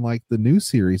rapey in like the new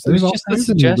series. There's all kinds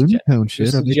of new Looney Tune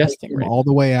shit. Are they taking him all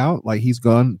the way out? Like he's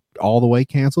gone all the way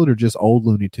canceled, or just old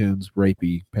Looney Tunes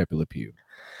rapey Pepe Le Pew?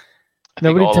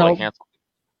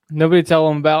 Nobody tell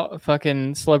him about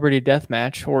fucking Celebrity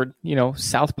Deathmatch or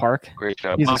South Park. Great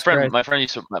show. My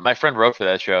friend wrote for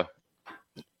that show.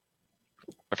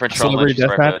 My friend Sean Celebrity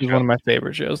Deathmatch is one of my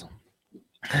favorite shows.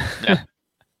 Yeah.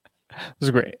 It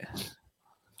was great.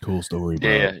 Cool story, bro.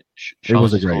 Yeah. It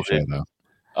was a great show, though.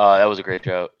 That was a great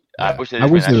show. Yeah. I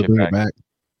wish they would bring it back.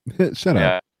 Shut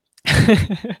up.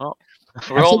 Well,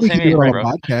 we're all the same age, bro.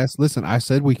 Podcast. Listen, I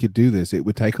said we could do this. It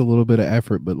would take a little bit of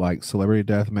effort, but like Celebrity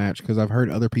Deathmatch, because I've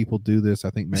heard other people do this. I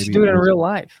think maybe do it in real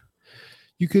life.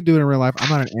 You could do it in real life. I'm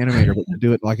not an animator, but to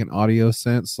do it like an audio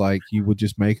sense, like you would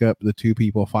just make up the two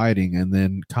people fighting and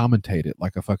then commentate it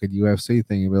like a fucking UFC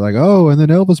thing. You'd be like, oh, and then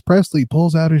Elvis Presley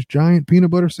pulls out his giant peanut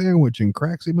butter sandwich and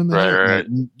cracks him in the head. Right.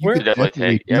 You could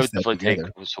definitely it would definitely take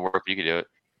some work. You could do it.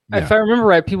 Yeah. If I remember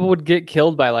right, people would get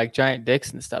killed by like giant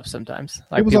dicks and stuff sometimes.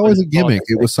 Like, it was always a gimmick.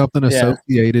 It was something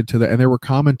associated to that, and there were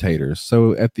commentators.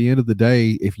 So at the end of the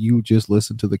day, if you just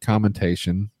listen to the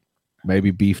commentation,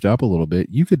 maybe beefed up a little bit,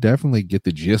 you could definitely get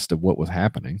the gist of what was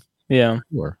happening. Yeah.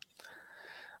 Sure.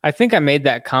 I think I made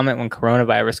that comment when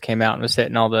coronavirus came out and was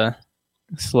hitting all the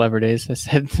celebrities. I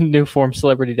said new form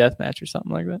Celebrity Deathmatch or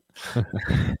something like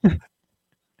that.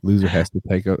 Loser has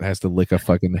to lick a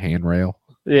fucking handrail.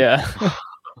 Yeah.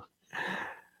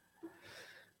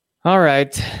 All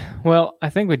right. Well,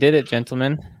 I think we did it,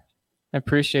 gentlemen. I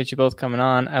appreciate you both coming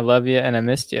on. I love you and I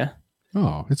missed you.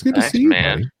 Oh, it's good to see you,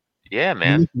 man. Buddy. Yeah,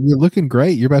 man. You're looking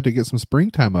great. You're about to get some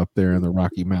springtime up there in the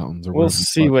Rocky Mountains. We'll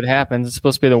see what happens. It's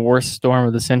supposed to be the worst storm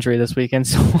of the century this weekend,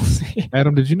 so we'll see.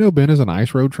 Adam, did you know Ben is an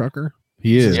ice road trucker?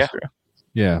 He is.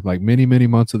 Yeah, like many, many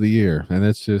months of the year. And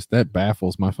it's just, that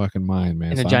baffles my fucking mind,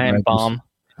 man. And a giant bomb.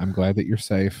 I'm glad that you're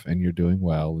safe and you're doing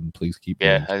well, and please keep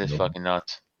doing that is fucking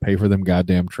nuts. Pay for them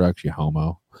goddamn trucks, you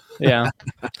homo. Yeah.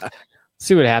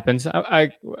 See what happens.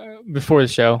 I before the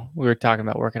show, we were talking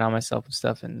about working on myself and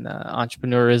stuff and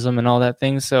entrepreneurism and all that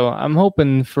thing. So I'm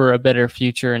hoping for a better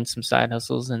future and some side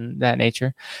hustles and that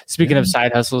nature. Speaking of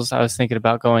side hustles, I was thinking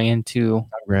about going into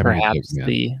perhaps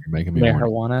the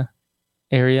marijuana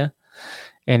area.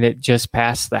 And it just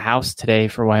passed the House today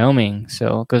for Wyoming.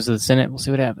 So it goes to the Senate. We'll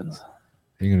see what happens.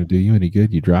 Are you going to do you any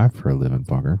good? You drive for a living,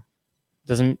 fucker.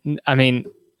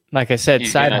 Like I said,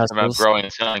 side hustles. Growing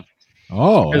and selling.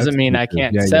 Oh, doesn't mean I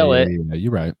can't sell it. Yeah,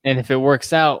 you're right. And if it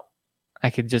works out, I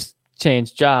could just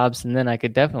change jobs, and then I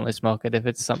could definitely smoke it if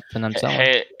it's something I'm selling.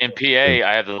 Hey, in PA,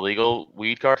 I have the legal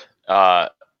weed card. I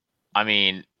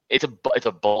mean, it's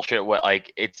a bullshit.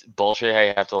 It's bullshit. How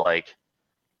you have to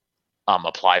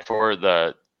apply for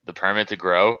the permit to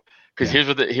grow. Because here's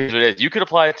what it is. You could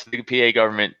apply to the PA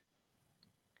government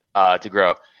to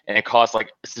grow, and it costs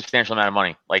like a substantial amount of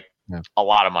money. A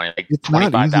lot of money, like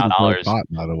 $25,000.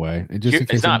 By the way,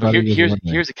 it's not. But here's a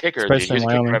kicker. Here's a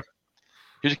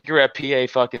kicker at PA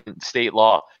fucking state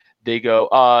law. They go,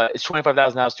 it's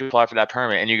 $25,000 to apply for that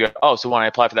permit, and you go, oh, so when I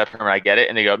apply for that permit, I get it,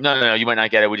 and they go, no, you might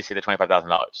not get it. We just say the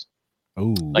 $25,000.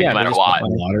 Oh, no matter what.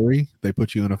 Lottery? They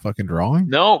put you in a fucking drawing?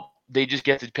 No, they just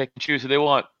get to pick and choose who they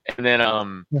want, and then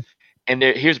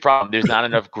here's the problem: there's not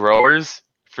enough growers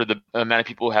for the amount of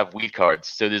people who have weed cards.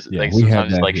 So there's Yeah, like we have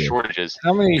sometimes that like here. shortages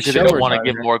How many because they don't showers want to are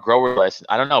give there? more grower license.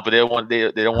 I don't know, but they don't want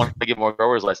to give more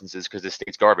growers licenses because the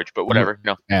state's garbage. But whatever,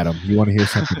 no. Adam, you want to hear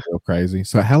something real crazy?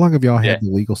 So how long have y'all Yeah. had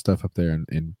the legal stuff up there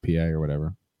in PA or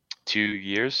whatever? 2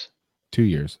 years, 2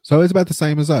 years. So it's about the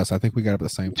same as us. I think we got up at the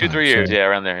same time. 3 years, So, yeah,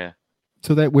 around there, yeah.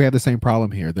 so that we have the same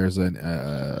problem here. There's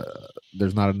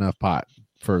not enough pot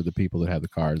for the people that have the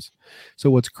cards.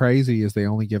 So what's crazy is they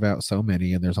only give out so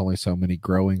many, and there's only so many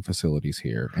growing facilities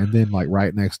here. And then like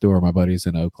right next door, my buddy's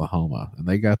in Oklahoma, and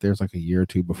they got theirs like a year or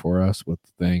two before us with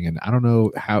the thing. And I don't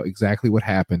know how exactly what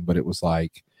happened, but it was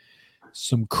like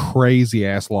some crazy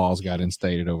ass laws got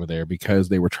instated over there because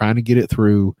they were trying to get it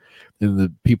through, and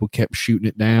the people kept shooting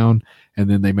it down. And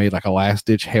then they made like a last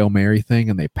ditch Hail Mary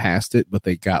thing, and they passed it, but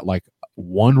they got like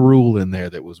one rule in there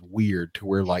that was weird to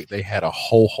where like they had a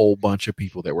whole bunch of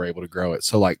people that were able to grow it.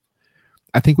 So like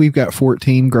I think we've got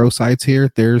 14 grow sites here.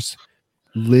 There's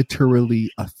literally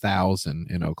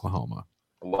 1,000 in Oklahoma.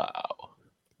 Wow.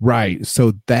 Right.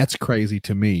 So that's crazy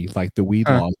to me. Like the weed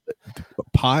laws,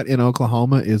 pot in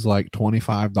Oklahoma is like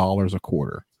 $25 a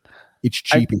quarter. It's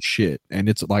cheap as shit, and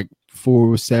it's like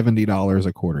for $70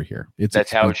 a quarter here.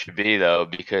 That's how it should be, though,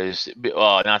 because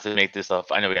not to make this up.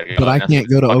 I know we got to go. But I can't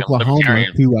go to Oklahoma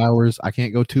libertarian. 2 hours. I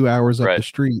can't go 2 hours up the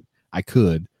street. I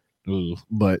could,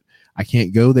 but I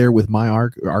can't go there with my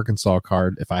Arkansas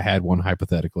card if I had one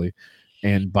hypothetically,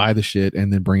 and buy the shit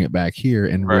and then bring it back here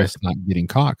and risk not getting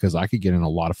caught because I could get in a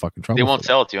lot of fucking trouble. They won't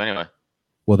sell it to you anyway.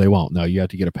 Well, they won't. No, you have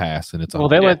to get a pass, and it's Well,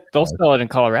 they'll sell it in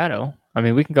Colorado. I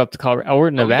mean, we can go up to Colorado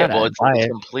or Nevada. Well, and buy it's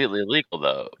it. completely illegal,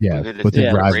 though. Yeah, Because but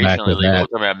then drive back with that. We're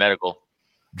talking about medical.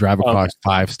 Drive across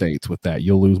 5 states with that.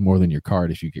 You'll lose more than your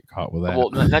card if you get caught with that.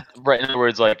 Well, not right. In other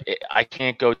words, like I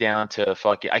can't go down to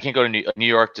I can't go to New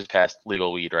York to pass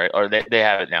legal weed, right? Or they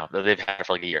have it now. They've had it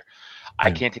for like a year.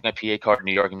 I can't take my PA card to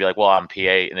New York and be like, well, I'm PA,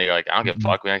 and they're like, I don't give a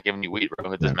fuck. We're not giving you weed,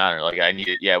 bro. It doesn't matter. Like I need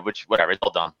it. Yeah, which whatever. It's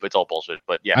all dumb. It's all bullshit.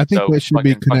 But yeah, I think that should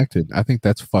be connected. I think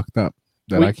that's fucked up.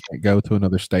 That I can't go to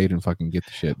another state and fucking get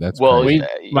the shit. That's crazy.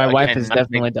 My wife has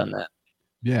definitely done that.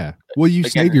 Yeah. Well, you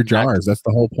save your jars. That's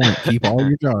the whole point. Keep all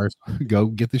your jars. Go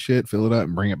get the shit, fill it up,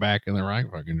 and bring it back in the right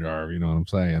fucking jar. You know what I'm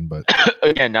saying? But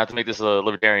again, not to make this a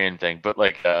libertarian thing, but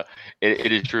like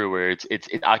it is true where it's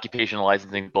occupational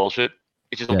licensing bullshit.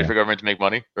 It's just only for government to make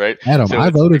money, right? Adam, so I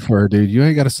voted for her, dude. You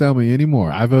ain't got to sell me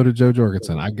anymore. I voted Joe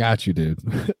Jorgensen. I got you, dude.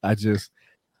 I just,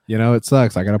 it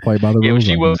sucks. I got to play by the rules.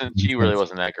 She really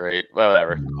wasn't that great. Well,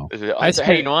 whatever.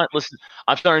 Hey, you know what? Listen,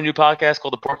 I'm starting a new podcast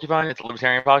called The Porcupine. It's a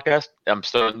libertarian podcast. I'm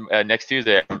starting next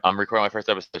Tuesday. I'm recording my first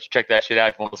episode. So check that shit out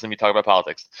if you want to listen to me talk about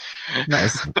politics.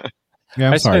 Nice.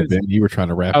 Yeah, I'm sorry, Ben. You were trying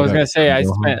to wrap it up. I was going to say, I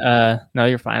spent, no,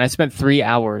 you're fine. I spent 3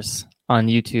 hours on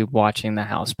YouTube watching the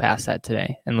House pass that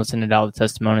today and listening to all the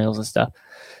testimonials and stuff.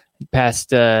 It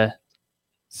passed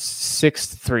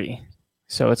 6-3.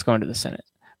 So it's going to the Senate.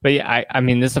 But yeah, I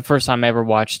mean, this is the first time I ever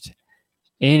watched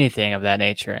anything of that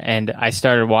nature. And I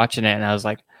started watching it and I was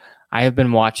like, I have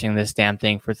been watching this damn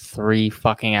thing for 3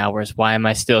 fucking hours. Why am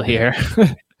I still here?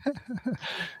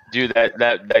 Dude,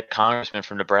 that congressman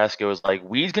from Nebraska was like,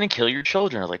 weed's going to kill your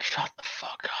children. I was like, shut the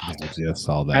fuck up. I just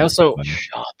saw that. I also,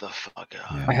 shut the fuck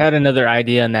up. Yeah. I had another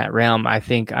idea in that realm. I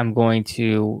think I'm going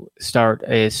to start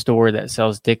a store that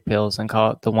sells dick pills and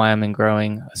call it the Wyoming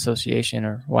Growing Association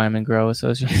or Wyoming Grow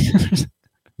Association.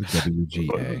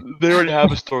 WGA. They already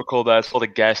have a store called that. It's called a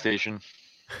gas station.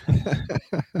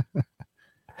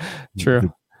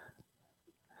 True.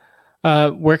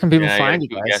 Where can people find you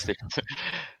guys?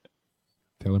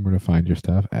 Tell them where to find your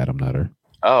stuff, Adam Nutter.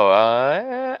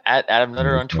 At Adam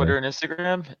Nutter on Twitter and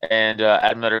Instagram, and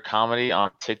Adam Nutter Comedy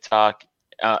on TikTok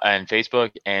and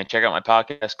Facebook. And check out my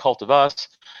podcast, Cult of Us.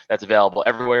 That's available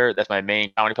everywhere. That's my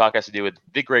main comedy podcast to do with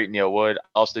the great Neil Wood. I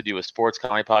also do a sports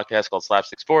comedy podcast called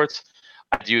Slapstick Sports.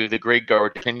 I do the great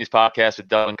Garwood Opinions podcast with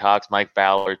Doug Cox, Mike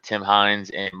Fowler, Tim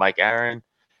Hines, and Mike Aaron.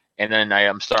 And then I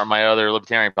am starting my other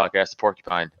libertarian podcast, The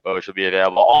Porcupine, which will be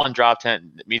available all on Drop Tent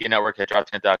Media Network at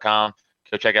droptent.com.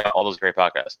 Go check out all those great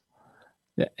podcasts.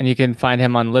 Yeah, and you can find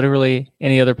him on literally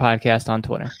any other podcast on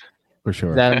Twitter. For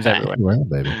sure. Adam's everywhere. Well,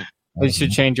 baby. You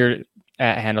should change your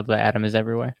handle to Adam is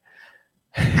everywhere.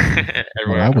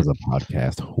 Well, that was a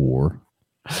podcast whore.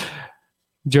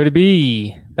 Jody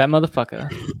B, that motherfucker.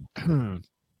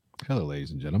 Hello,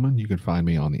 ladies and gentlemen. You can find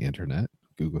me on the internet.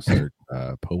 Google search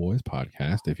Po Boys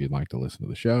Podcast if you'd like to listen to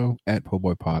the show, at Po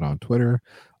Boy Pod on Twitter.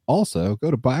 Also,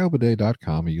 go to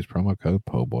biobidet.com and use promo code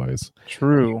POBOYS.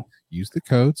 True. Use the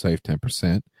code, save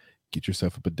 10%. Get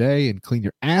yourself a bidet and clean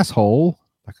your asshole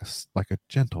like a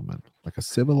gentleman, like a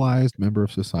civilized member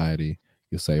of society.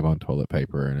 You'll save on toilet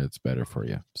paper and it's better for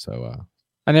you. So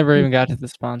I never even got to the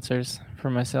sponsors for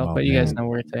myself, Oh, but you guys man. know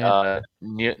where it's at.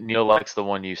 Neil likes the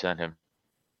one you sent him.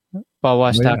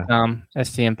 Ballwash.com,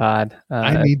 STM Pod.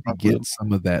 I need to get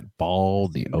some of that ball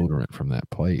deodorant from that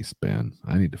place, Ben.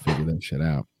 I need to figure that shit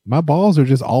out. My balls are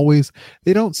just always,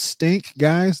 they don't stink,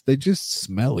 guys. They just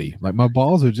smelly. Like my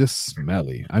balls are just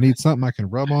smelly. I need something I can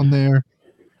rub on there,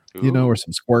 or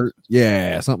some squirt.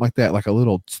 Yeah, something like that. Like a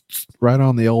little right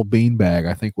on the old bean bag,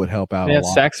 I think would help out a lot.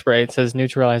 Sack spray. It says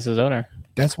neutralizes odor.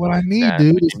 That's what I need,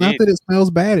 dude. It's not that it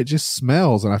smells bad. It just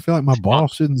smells. And I feel like my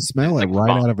balls shouldn't smell like right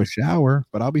out of a shower,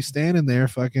 but I'll be standing there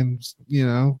fucking,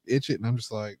 itch it. And I'm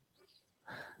just like,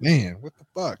 man, what the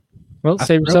fuck? Well,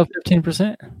 save yourself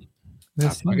 15%. I'm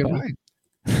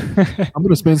going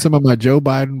to spend some of my Joe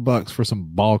Biden bucks for some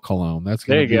ball cologne. That's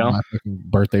going to be my fucking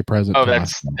birthday present. Oh,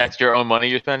 that's your own money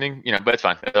you're spending? But it's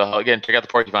fine. Again, check out the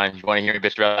Porcupine if you want to hear me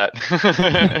bitch about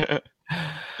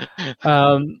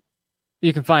that.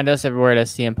 You can find us everywhere at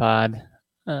STM Pod.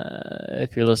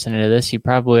 If you're listening to this, you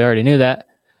probably already knew that.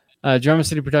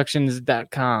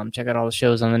 DrummerCityProductions.com. Check out all the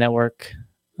shows on the network.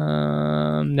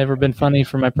 Never Been Funny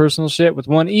for my personal shit with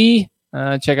one E.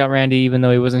 Check out Randy, even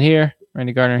though he wasn't here.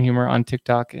 Randy Gardner Humor on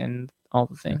TikTok and all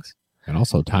the things. And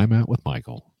also Time Out with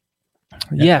Michael.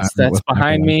 Yes, that's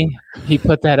behind me. He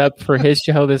put that up for his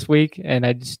show this week, and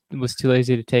I just was too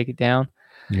lazy to take it down.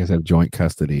 You guys have joint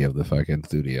custody of the fucking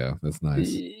studio. That's nice.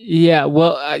 Yeah,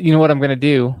 well, you know what I'm going to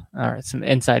do? All right, some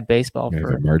inside baseball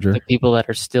for the people that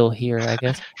are still here, I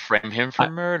guess. Frame him for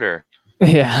murder.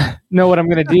 Yeah. No, what I'm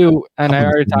going to do, and I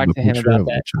already talked to him about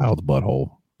that. Child's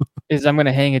butthole. Is I'm going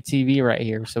to hang a TV right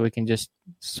here so we can just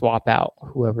swap out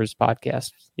whoever's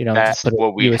podcast. That's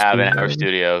what we have in our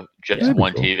studio. Just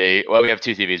one TV. Well, we have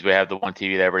two TVs. We have the one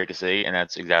TV that everybody can see, and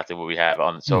that's exactly what we have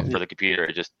on. So for the computer,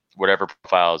 it just whatever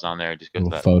profile is on there, just goes to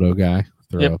that. Photo guy.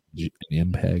 Throw up an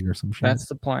MPEG or some shit. That's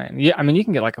the plan. Yeah, I mean, you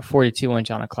can get like a 42-inch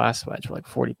on a class wedge for like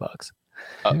 $40.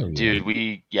 Dude,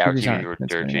 our TV were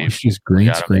dirt cheap. Just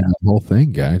green screen the whole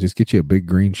thing, guy. Just get you a big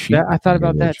green sheet. Yeah, I thought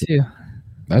about that too.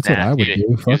 That's what I would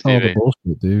do. Fuck all the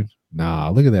bullshit, dude. Nah,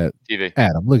 look at that. TV.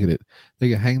 Adam, look at it. They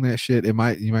can hang that shit. You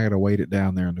might gotta weight it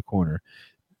down there in the corner.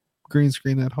 Green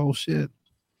screen that whole shit.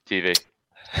 TV.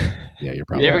 Yeah, you're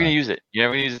probably never gonna use it. You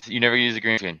never use the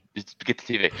green screen. Just get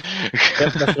the TV.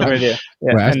 That's what we're doing.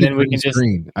 Yeah, right, and then we can just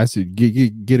screen. I said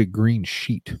get a green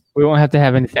sheet. We won't have to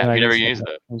have anything. Yeah, you never use it.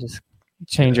 And just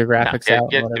change your graphics out.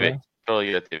 Get TV.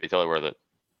 Totally get TV. Totally worth it.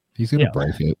 He's gonna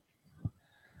break it.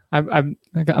 I'm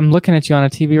looking at you on a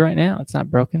TV right now. It's not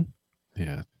broken.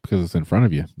 Yeah, because it's in front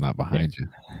of you, not behind you.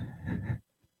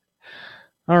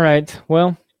 All right.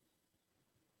 Well,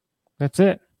 that's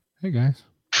it. Hey guys.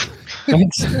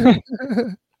 Thanks.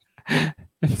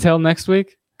 Until next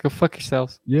week, go fuck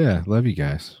yourselves. Yeah, love you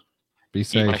guys. Be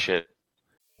safe. Eat my shit.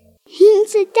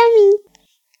 He's a dummy.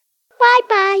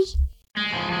 Bye-bye.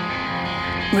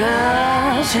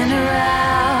 Rushing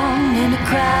around in a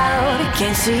crowd, I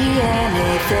can't see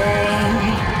anything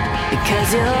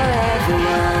because you're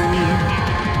everyone.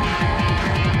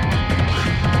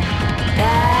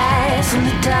 Passing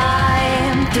the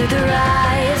time through the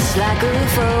rise like a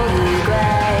UFO